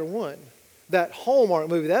chapter 1. That Hallmark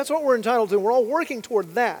movie. That's what we're entitled to. We're all working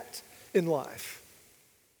toward that in life.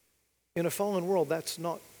 In a fallen world, that's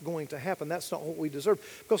not going to happen. That's not what we deserve.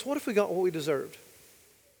 Because what if we got what we deserved?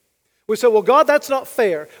 We say, well, God, that's not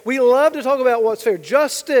fair. We love to talk about what's fair.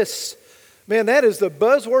 Justice. Man, that is the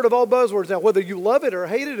buzzword of all buzzwords now. Whether you love it or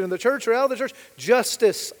hate it in the church or out of the church.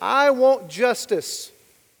 Justice. I want justice.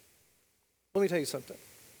 Let me tell you something.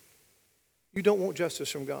 You don't want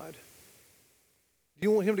justice from God. Do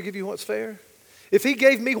you want him to give you what's fair? If he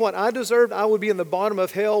gave me what I deserved, I would be in the bottom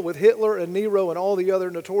of hell with Hitler and Nero and all the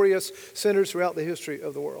other notorious sinners throughout the history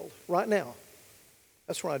of the world. Right now.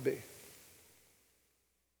 That's where I'd be.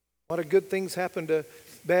 Why do good things happen to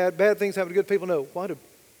bad things happen to good people? No. Why do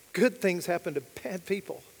good things happen to bad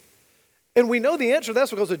people? And we know the answer.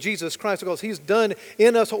 That's because of Jesus Christ, because he's done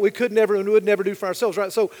in us what we could never and would never do for ourselves,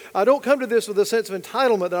 right? So I don't come to this with a sense of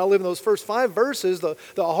entitlement that I live in those first 5 verses, the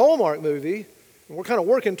Hallmark movie. We're kind of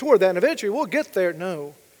working toward that, and eventually we'll get there.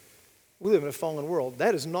 No. We live in a fallen world.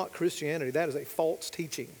 That is not Christianity. That is a false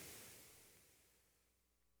teaching.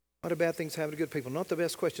 Why do bad things happen to good people? Not the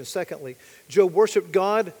best question. Secondly, Job worshiped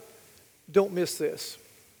God. Don't miss this.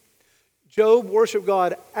 Job worshiped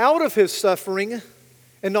God out of his suffering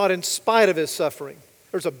and not in spite of his suffering.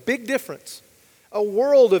 There's a big difference. A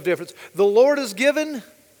world of difference. The Lord has given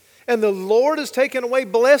and the Lord has taken away.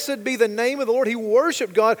 Blessed be the name of the Lord. He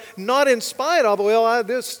worshiped God, not in spite of,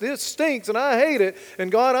 this stinks and I hate it.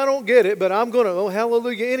 And God, I don't get it, but I'm going to,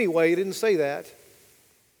 hallelujah anyway. He didn't say that.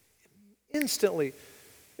 Instantly.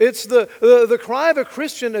 It's the cry of a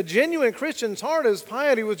Christian, a genuine Christian's heart. His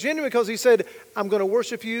piety was genuine because he said, I'm going to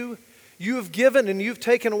worship you. You have given and you've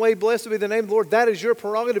taken away. Blessed be the name of the Lord. That is your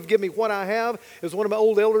prerogative. Give me what I have. As one of my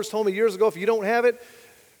old elders told me years ago, if you don't have it,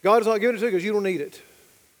 God is not giving it to you because you don't need it.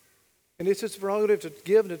 And it's His prerogative to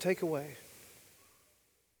give and to take away.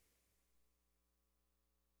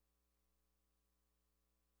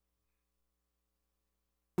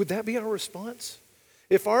 Would that be our response?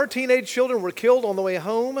 If our teenage children were killed on the way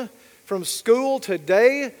home from school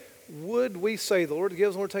today, would we say, the Lord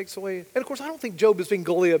gives, the Lord takes away? And of course, I don't think Job is being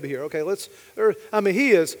glib here. Okay,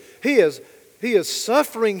 he is He is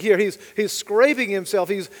suffering here. He's scraping himself.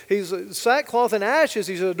 He's sackcloth and ashes.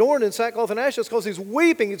 He's adorned in sackcloth and ashes because he's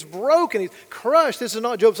weeping. He's broken. He's crushed. This is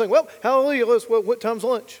not Job saying, well, hallelujah, what time's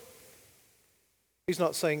lunch? He's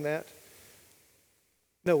not saying that.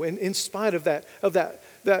 No, in spite of that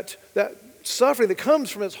suffering that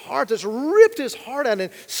comes from his heart, that's ripped his heart out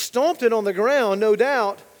and stomped it on the ground, no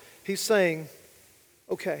doubt, he's saying,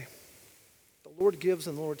 okay, the Lord gives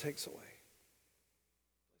and the Lord takes away.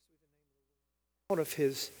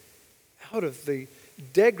 Out of the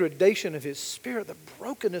degradation of his spirit, the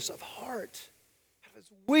brokenness of heart, out of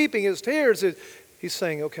his weeping, his tears, he's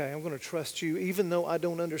saying, okay, I'm going to trust you even though I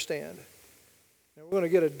don't understand. Now, we're going to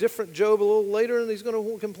get a different Job a little later, and he's going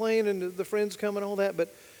to complain, and the friends come and all that.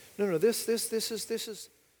 But no, this is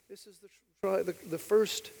the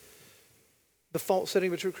first, the fault setting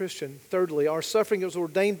of a true Christian. Thirdly, our suffering is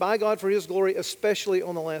ordained by God for His glory, especially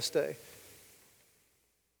on the last day.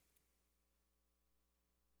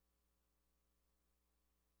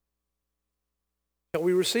 Shall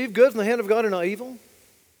we receive good from the hand of God and not evil?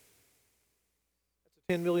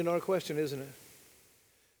 That's a $10 million question, isn't it?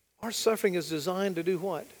 Our suffering is designed to do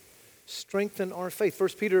what? Strengthen our faith. 1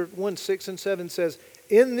 Peter 1, 6 and 7 says,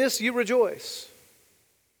 in this you rejoice.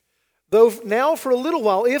 Though now for a little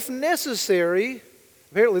while, if necessary,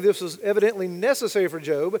 apparently this was evidently necessary for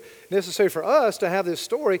Job, necessary for us to have this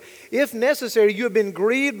story. If necessary, you have been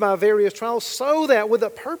grieved by various trials, so that with the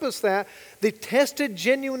purpose that the tested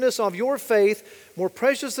genuineness of your faith, more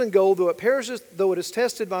precious than gold, though it perishes, though it is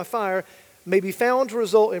tested by fire, may be found to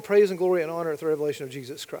result in praise and glory and honor at the revelation of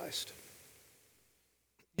Jesus Christ.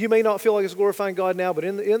 You may not feel like it's glorifying God now, but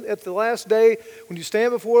at the last day, when you stand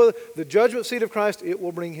before the judgment seat of Christ, it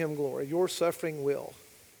will bring Him glory. Your suffering will.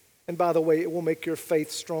 And by the way, it will make your faith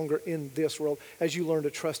stronger in this world as you learn to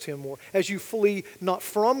trust Him more. As you flee not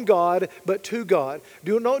from God, but to God.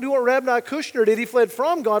 Do not do what Rabbi Kushner did. He fled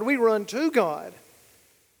from God. We run to God.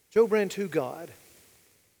 Job ran to God.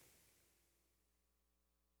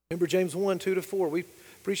 Remember James 1, 2-4. We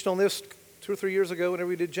preached on this 2 or 3 years ago whenever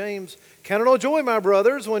we did James. Count it all joy, my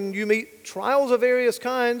brothers, when you meet trials of various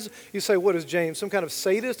kinds. You say, what is James? Some kind of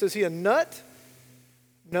sadist? Is he a nut?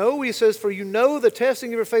 No, he says, for you know the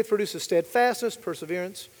testing of your faith produces steadfastness,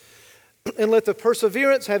 perseverance. And let the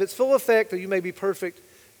perseverance have its full effect that you may be perfect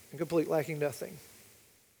and complete, lacking nothing.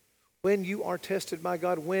 When you are tested by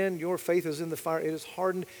God, when your faith is in the fire, it is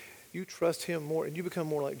hardened. You trust Him more and you become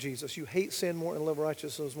more like Jesus. You hate sin more and love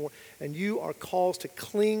righteousness more. And you are caused to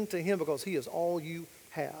cling to Him because He is all you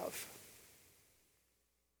have.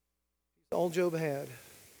 All Job had.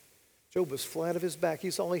 Job was flat of his back.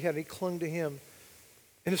 He's all he had. He clung to Him.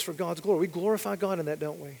 And it's for God's glory. We glorify God in that,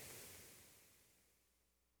 don't we?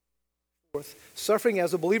 Fourth, suffering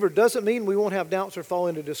as a believer doesn't mean we won't have doubts or fall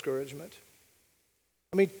into discouragement.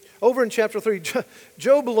 I mean, over in chapter 3,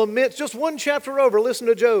 Job laments, just one chapter over, listen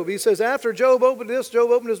to Job. He says, after Job opened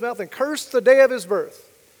his mouth and cursed the day of his birth.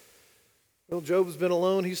 Well, Job's been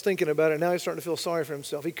alone. He's thinking about it. Now he's starting to feel sorry for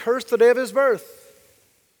himself. He cursed the day of his birth.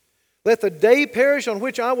 Let the day perish on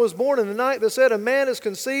which I was born, and the night that said a man is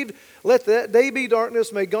conceived. Let that day be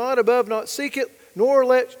darkness. May God above not seek it, nor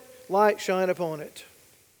let light shine upon it.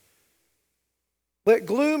 Let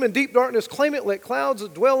gloom and deep darkness claim it. Let clouds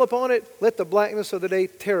dwell upon it. Let the blackness of the day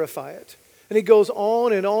terrify it. And he goes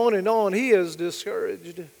on and on and on. He is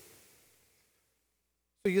discouraged.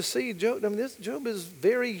 So you see, Job is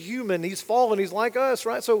very human. He's fallen. He's like us,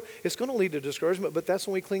 right? So it's going to lead to discouragement, but that's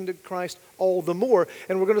when we cling to Christ all the more.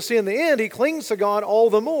 And we're going to see in the end, he clings to God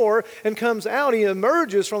all the more and comes out. He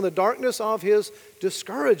emerges from the darkness of his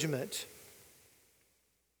discouragement.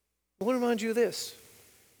 I want to remind you of this.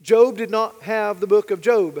 Job did not have the book of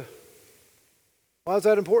Job. Why is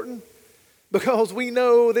that important? Because we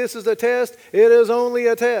know this is a test. It is only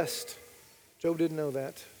a test. Job didn't know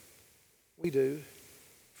that. We do.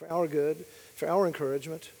 For our good, for our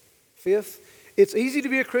encouragement. Fifth, it's easy to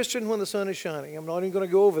be a Christian when the sun is shining. I'm not even going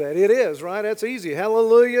to go over that. It is, right? That's easy.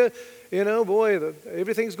 Hallelujah.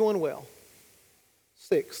 Everything's going well.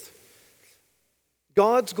 Sixth,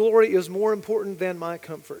 God's glory is more important than my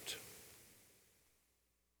comfort.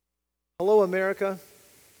 Hello, America.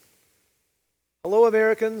 Hello,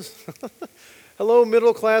 Americans. Hello,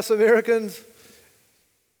 middle-class Americans.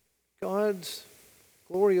 God's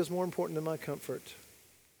glory is more important than my comfort.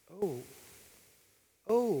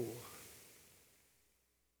 Oh.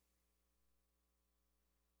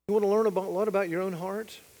 You want to learn a lot about your own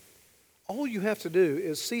heart? All you have to do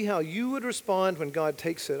is see how you would respond when God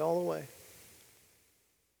takes it all away.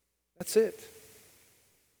 That's it.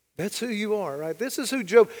 That's who you are, right? This is who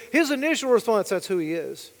Job, his initial response, that's who he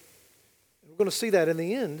is. We're going to see that in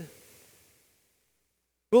the end.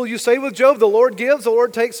 Will you say with Job, the Lord gives, the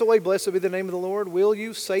Lord takes away, blessed be the name of the Lord? Will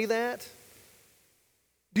you say that?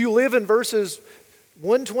 Do you live in verses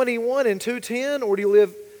 121 and 210, or do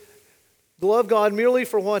you love God merely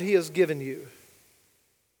for what He has given you?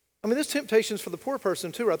 I mean, this temptation is for the poor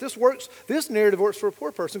person too, right? This narrative works for a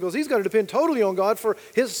poor person because he's going to depend totally on God for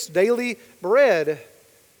his daily bread.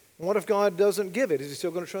 And what if God doesn't give it? Is he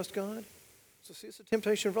still going to trust God? So see, it's a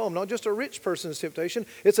temptation for all. Not just a rich person's temptation.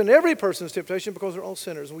 It's an every person's temptation because we're all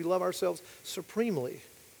sinners and we love ourselves supremely.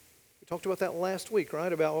 We talked about that last week,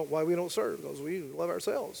 right? About why we don't serve, because we love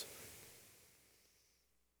ourselves.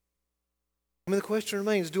 I mean, the question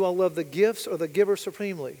remains, do I love the gifts or the giver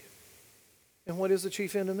supremely? And what is the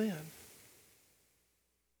chief end of man?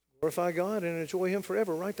 Glorify God and enjoy Him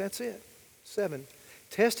forever, right? That's it. 7,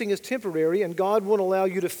 testing is temporary and God won't allow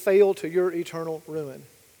you to fail to your eternal ruin.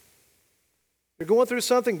 You're going through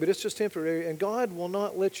something, but it's just temporary, and God will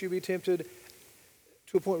not let you be tempted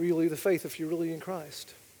to a point where you leave the faith if you're really in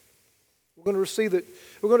Christ. We're going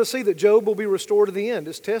to see that Job will be restored to the end.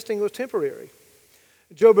 His testing was temporary.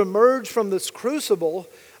 Job emerged from this crucible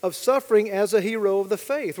of suffering as a hero of the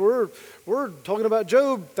faith. We're talking about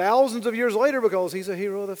Job thousands of years later because he's a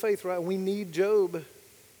hero of the faith, right? We need Job.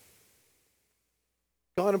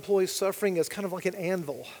 God employs suffering as kind of like an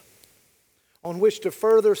anvil on which to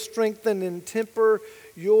further strengthen and temper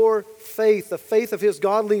your faith, the faith of His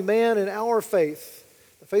godly man and our faith,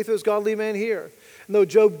 the faith of His godly man here. And though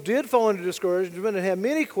Job did fall into discouragement and had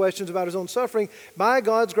many questions about his own suffering, by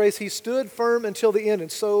God's grace he stood firm until the end,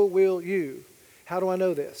 and so will you. How do I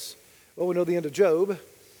know this? Well, we know the end of Job,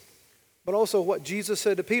 but also what Jesus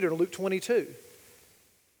said to Peter in Luke 22.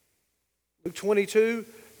 Luke 22,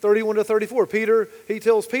 31 to 34. He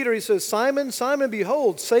tells Peter, he says, Simon, Simon,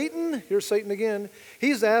 behold, Satan, here's Satan again,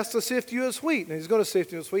 he's asked to sift you as wheat. And he's going to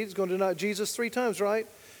sift you as wheat. He's going to deny Jesus 3 times, right?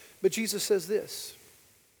 But Jesus says this,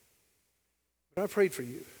 but I prayed for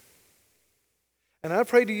you. And I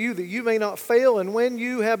pray to you that you may not fail, and when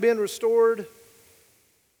you have been restored,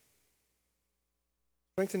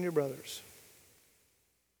 strengthen your brothers.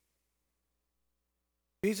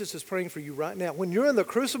 Jesus is praying for you right now. When you're in the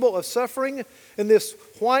crucible of suffering, in this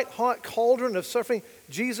white-hot cauldron of suffering,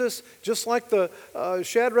 Jesus, just like the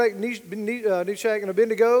Shadrach, Meshach, and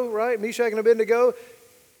Abednego, right? Meshach and Abednego,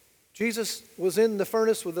 Jesus was in the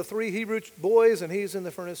furnace with the 3 Hebrew boys, and He's in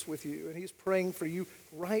the furnace with you. And He's praying for you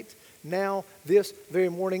right now, this very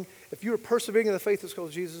morning. If you are persevering in the faith, it's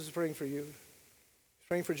because Jesus is praying for you. He's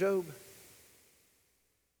praying for Job.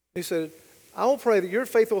 He said, I will pray that your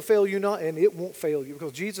faith will fail you not, and it won't fail you,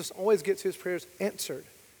 because Jesus always gets His prayers answered.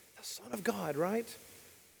 The Son of God, right?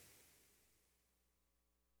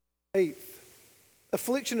 8th,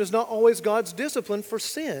 affliction is not always God's discipline for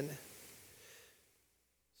sin.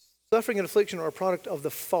 Suffering and affliction are a product of the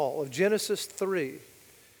fall, of Genesis 3.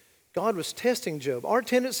 God was testing Job. Our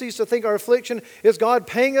tendency is to think our affliction is God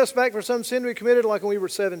paying us back for some sin we committed like when we were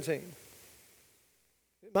 17.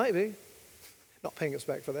 It might be. Not paying us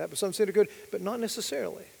back for that, but some sin or good, but not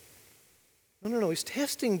necessarily. No. He's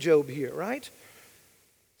testing Job here, right?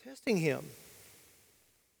 Testing him.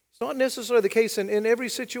 It's not necessarily the case in every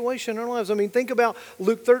situation in our lives. I mean, think about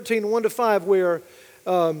Luke 13, 1 to 5, where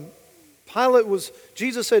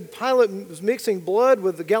Jesus said Pilate was mixing blood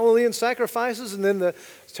with the Galilean sacrifices, and then the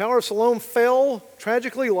Tower of Siloam fell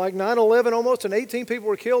tragically, like 9/11 almost, and 18 people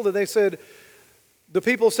were killed. And the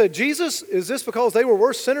people said, Jesus, is this because they were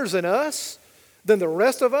worse sinners than us, than the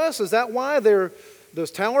rest of us? Is that why the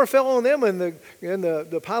tower fell on them and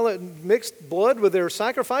the Pilate mixed blood with their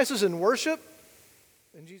sacrifices in worship?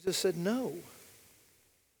 And Jesus said, no.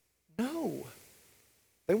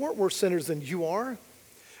 They weren't worse sinners than you are.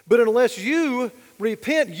 But unless you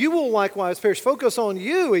repent, you will likewise perish. Focus on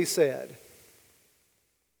you, He said.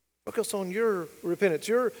 Focus on your repentance,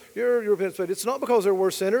 your repentance. But it's not because they're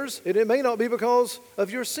worse sinners. It may not be because of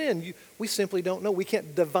your sin. We simply don't know. We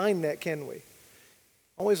can't divine that, can we?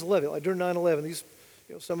 I always love it. Like during 9/11,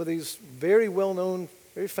 some of these very well-known,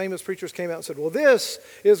 very famous preachers came out and said, well, this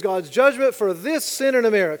is God's judgment for this sin in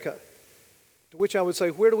America. To which I would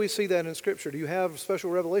say, where do we see that in Scripture? Do you have special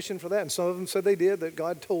revelation for that? And some of them said they did, that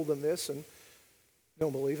God told them this, and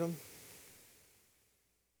don't believe Him.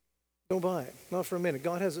 Don't buy it. Not for a minute.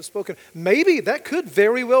 God hasn't spoken. Maybe that could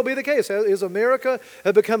very well be the case. Is America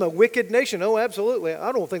have become a wicked nation? Oh, absolutely.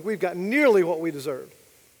 I don't think we've got nearly what we deserved.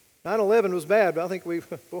 9/11 was bad, but I think we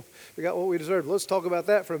got what we deserved. Let's talk about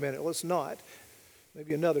that for a minute. Let's not.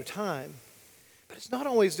 Maybe another time. But it's not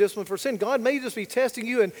always discipline for sin. God may just be testing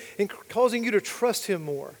you and causing you to trust Him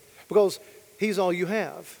more because He's all you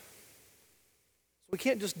have. We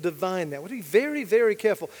can't just divine that. We have to be very, very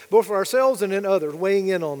careful, both for ourselves and in others, weighing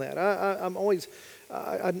in on that.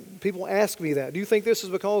 People ask me that. Do you think this is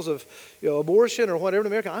because of abortion or whatever in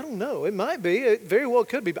America? I don't know. It might be. It very well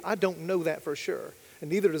could be, but I don't know that for sure. And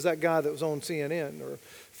neither does that guy that was on CNN or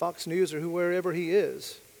Fox News or wherever he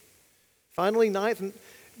is. Finally, ninth,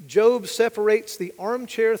 Job separates the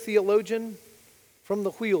armchair theologian from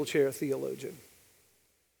the wheelchair theologian.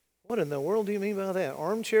 What in the world do you mean by that?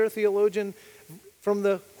 Armchair theologian from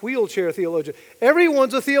the wheelchair theologian.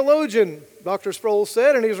 Everyone's a theologian, Dr. Sproul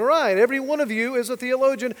said, and he's right. Every one of you is a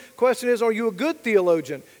theologian. Question is, are you a good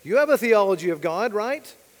theologian? You have a theology of God,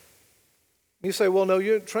 right? You say, well, no,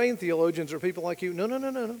 you're trained theologians or people like you.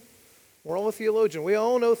 No. We're all a theologian. We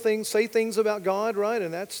all know things, say things about God, right?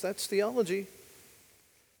 And that's theology.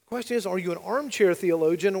 The question is, are you an armchair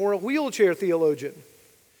theologian or a wheelchair theologian?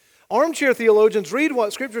 Armchair theologians read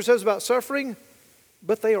what Scripture says about suffering,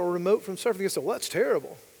 but they are remote from suffering. They say, well, that's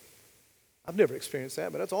terrible. I've never experienced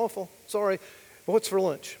that, but that's awful. Sorry. But what's for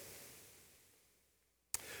lunch?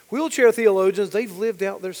 Wheelchair theologians, they've lived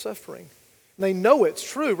out their suffering. They know it's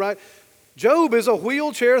true, right? Job is a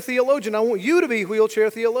wheelchair theologian. I want you to be wheelchair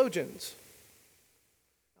theologians.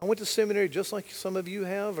 I went to seminary just like some of you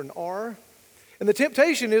have and are. And the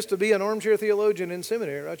temptation is to be an armchair theologian in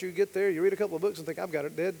seminary, right? You get there, you read a couple of books and think, I've got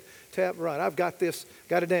it dead tap right. I've got this,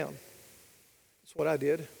 got it down. That's what I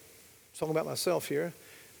did. I'm talking about myself here.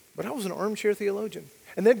 But I was an armchair theologian.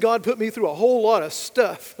 And then God put me through a whole lot of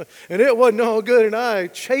stuff. And it wasn't all good. And I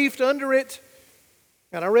chafed under it.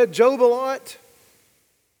 And I read Job a lot.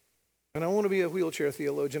 And I want to be a wheelchair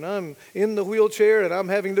theologian. I'm in the wheelchair and I'm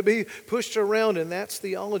having to be pushed around. And that's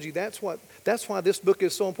theology. That's why this book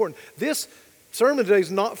is so important. This sermon today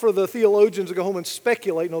is not for the theologians to go home and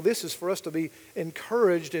speculate. No, this is for us to be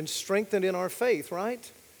encouraged and strengthened in our faith,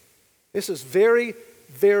 right? This is very,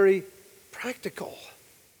 very practical.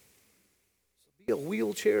 Be a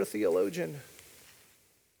wheelchair theologian.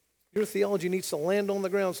 Your theology needs to land on the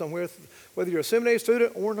ground somewhere, whether you're a seminary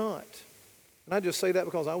student or not. And I just say that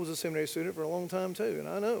because I was a seminary student for a long time too, and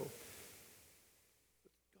I know. God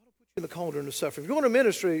will put you in the cauldron of suffering. If you're going to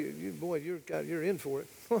ministry, you're in for it.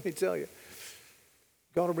 Let me tell you.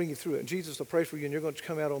 God will bring you through it. And Jesus will pray for you, and you're going to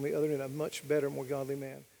come out on the other end a much better, more godly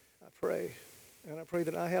man. I pray. And I pray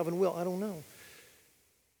that I have and will. I don't know.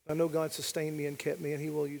 I know God sustained me and kept me, and He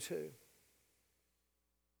will you too.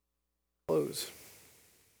 Close.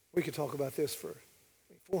 We could talk about this for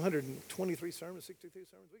 423 sermons, 62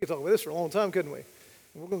 sermons. We could talk about this for a long time, couldn't we?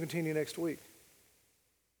 And we're going to continue next week.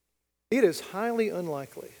 It is highly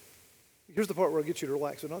unlikely. Here's the part where I'll get you to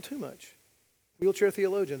relax, but not too much. Wheelchair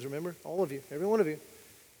theologians, remember? All of you, every one of you.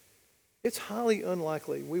 It's highly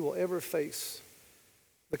unlikely we will ever face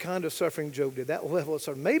the kind of suffering Job did, that level of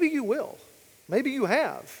suffering. Maybe you will. Maybe you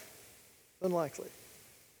have. Unlikely.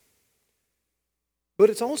 But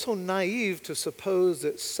it's also naive to suppose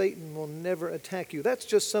that Satan will never attack you. That's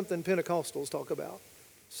just something Pentecostals talk about.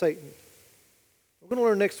 Satan. We're going to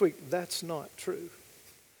learn next week that's not true.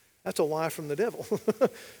 That's a lie from the devil.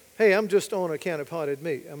 Hey, I'm just on a can of potted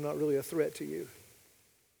meat. I'm not really a threat to you.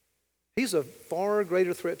 He's a far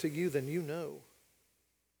greater threat to you than you know.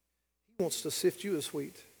 He wants to sift you as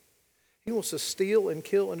wheat. He wants to steal and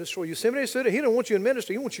kill and destroy you. Seminary student, he doesn't want you in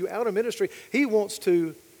ministry. He wants you out of ministry. He wants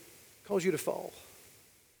to cause you to fall,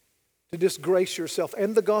 to disgrace yourself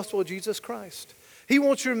and the gospel of Jesus Christ. He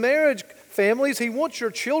wants your marriage families. He wants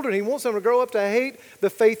your children. He wants them to grow up to hate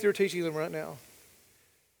the faith you're teaching them right now.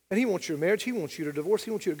 And he wants your marriage. He wants you to divorce.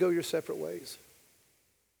 He wants you to go your separate ways.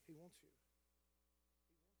 He wants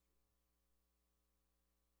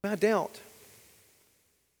you. I doubt.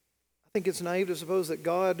 I think it's naive to suppose that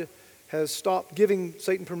God has stopped giving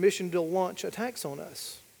Satan permission to launch attacks on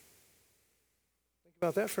us. Think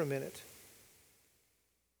about that for a minute.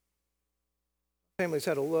 Family's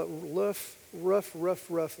had a rough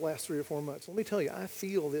last 3 or 4 months. Let me tell you, I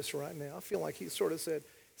feel this right now. I feel like he sort of said,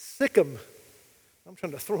 sick 'em. I'm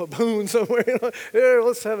trying to throw a bone somewhere. Here,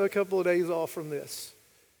 let's have a couple of days off from this.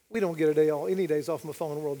 We don't get any days off from a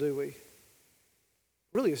fallen world, do we?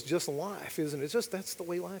 Really, it's just life, isn't it? It's just that's the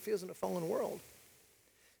way life is in a fallen world.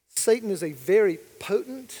 Satan is a very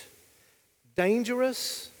potent,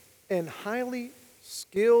 dangerous, and highly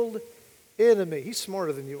skilled enemy. He's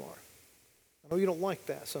smarter than you are. I know you don't like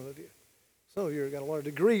that, some of you. Some of you have got a lot of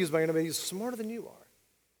degrees by enemy. He's smarter than you are.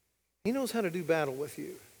 He knows how to do battle with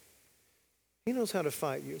you. He knows how to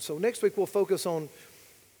fight you. So next week we'll focus on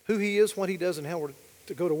who he is, what he does, and how we're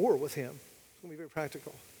to go to war with him. It's going to be very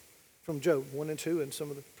practical from Job 1 and 2 and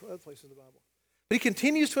some of the other places in the Bible. But he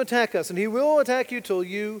continues to attack us, and he will attack you till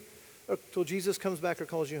Jesus comes back or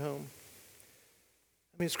calls you home.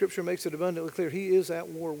 I mean, Scripture makes it abundantly clear. He is at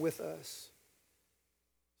war with us.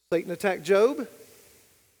 Satan attacked Job.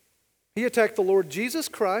 He attacked the Lord Jesus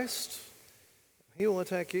Christ. He will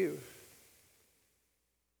attack you.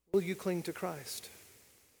 Will you cling to Christ?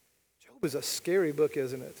 Job is a scary book,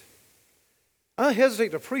 isn't it? I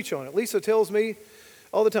hesitate to preach on it. Lisa tells me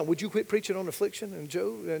all the time, would you quit preaching on affliction and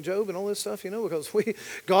Job and all this stuff, because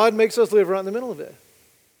God makes us live right in the middle of it.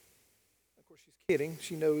 Of course, she's kidding.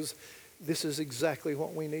 She knows this is exactly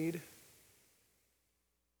what we need.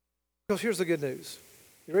 Because here's the good news.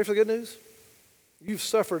 You ready for the good news? You've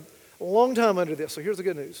suffered a long time under this, so here's the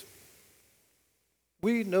good news.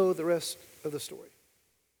 We know the rest of the story,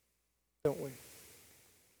 don't we?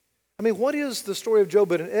 I mean, what is the story of Job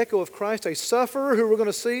but an echo of Christ? A sufferer who we're going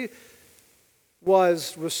to see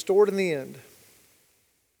was restored in the end.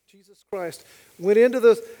 Jesus Christ went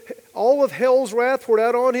into all of hell's wrath poured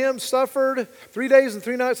out on him, suffered 3 days and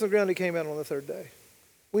 3 nights on the ground. He came out on the third day.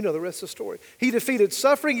 We know the rest of the story. He defeated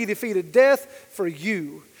suffering. He defeated death for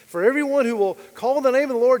you. For everyone who will call the name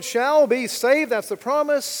of the Lord shall be saved. That's the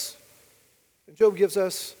promise. And Job gives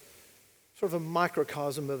us sort of a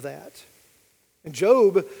microcosm of that. And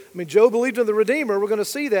Job believed in the Redeemer. We're going to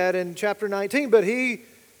see that in chapter 19. But he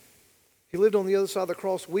lived on the other side of the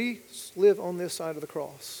cross. We live on this side of the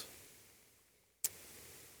cross.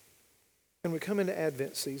 And we come into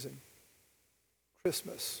Advent season.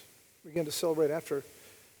 Christmas. We begin to celebrate right after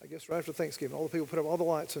Thanksgiving. All the people put up all the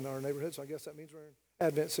lights in our neighborhood. So I guess that means we're in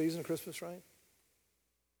Advent season, Christmas, right?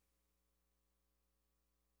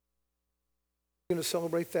 We're going to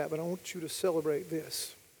celebrate that. But I want you to celebrate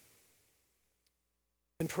this.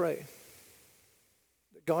 And pray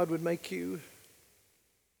that God would make you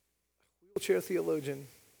a wheelchair theologian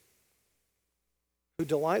who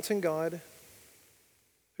delights in God,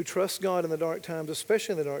 who trusts God in the dark times,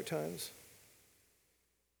 especially in the dark times,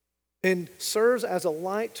 and serves as a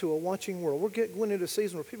light to a watching world. We're going into a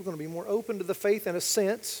season where people are going to be more open to the faith in a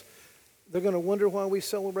sense. They're going to wonder why we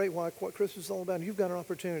celebrate, what Christmas is all about. And you've got an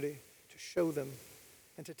opportunity to show them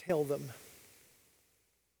and to tell them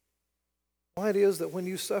why it is that when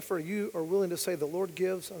you suffer, you are willing to say, the Lord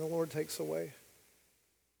gives and the Lord takes away.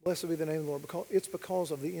 Blessed be the name of the Lord. It's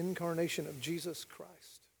because of the incarnation of Jesus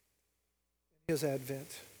Christ, his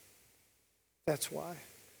advent. That's why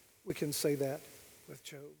we can say that with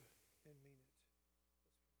Job and mean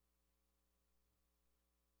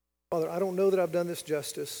it. Father, I don't know that I've done this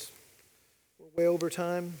justice. We're way over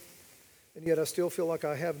time, and yet I still feel like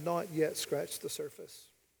I have not yet scratched the surface.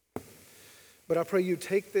 But I pray you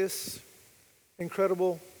take this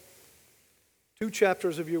incredible 2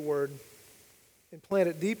 chapters of your word and plant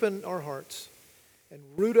it deep in our hearts and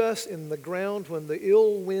root us in the ground when the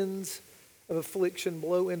ill winds of affliction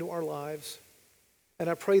blow into our lives. And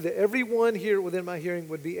I pray that everyone here within my hearing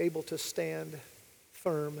would be able to stand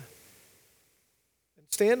firm. And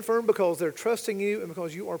stand firm because they're trusting you and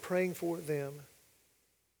because you are praying for them.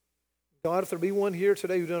 God, if there be one here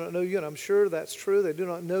today who do not know you, and I'm sure that's true, they do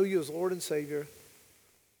not know you as Lord and Savior,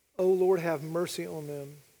 oh Lord, have mercy on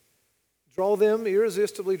them. Draw them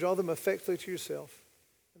irresistibly, draw them effectively to yourself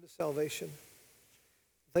into salvation.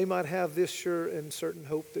 They might have this sure and certain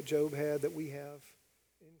hope that Job had, that we have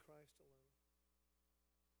in Christ alone.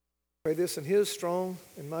 Pray this in his strong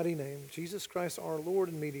and mighty name, Jesus Christ, our Lord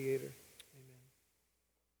and mediator.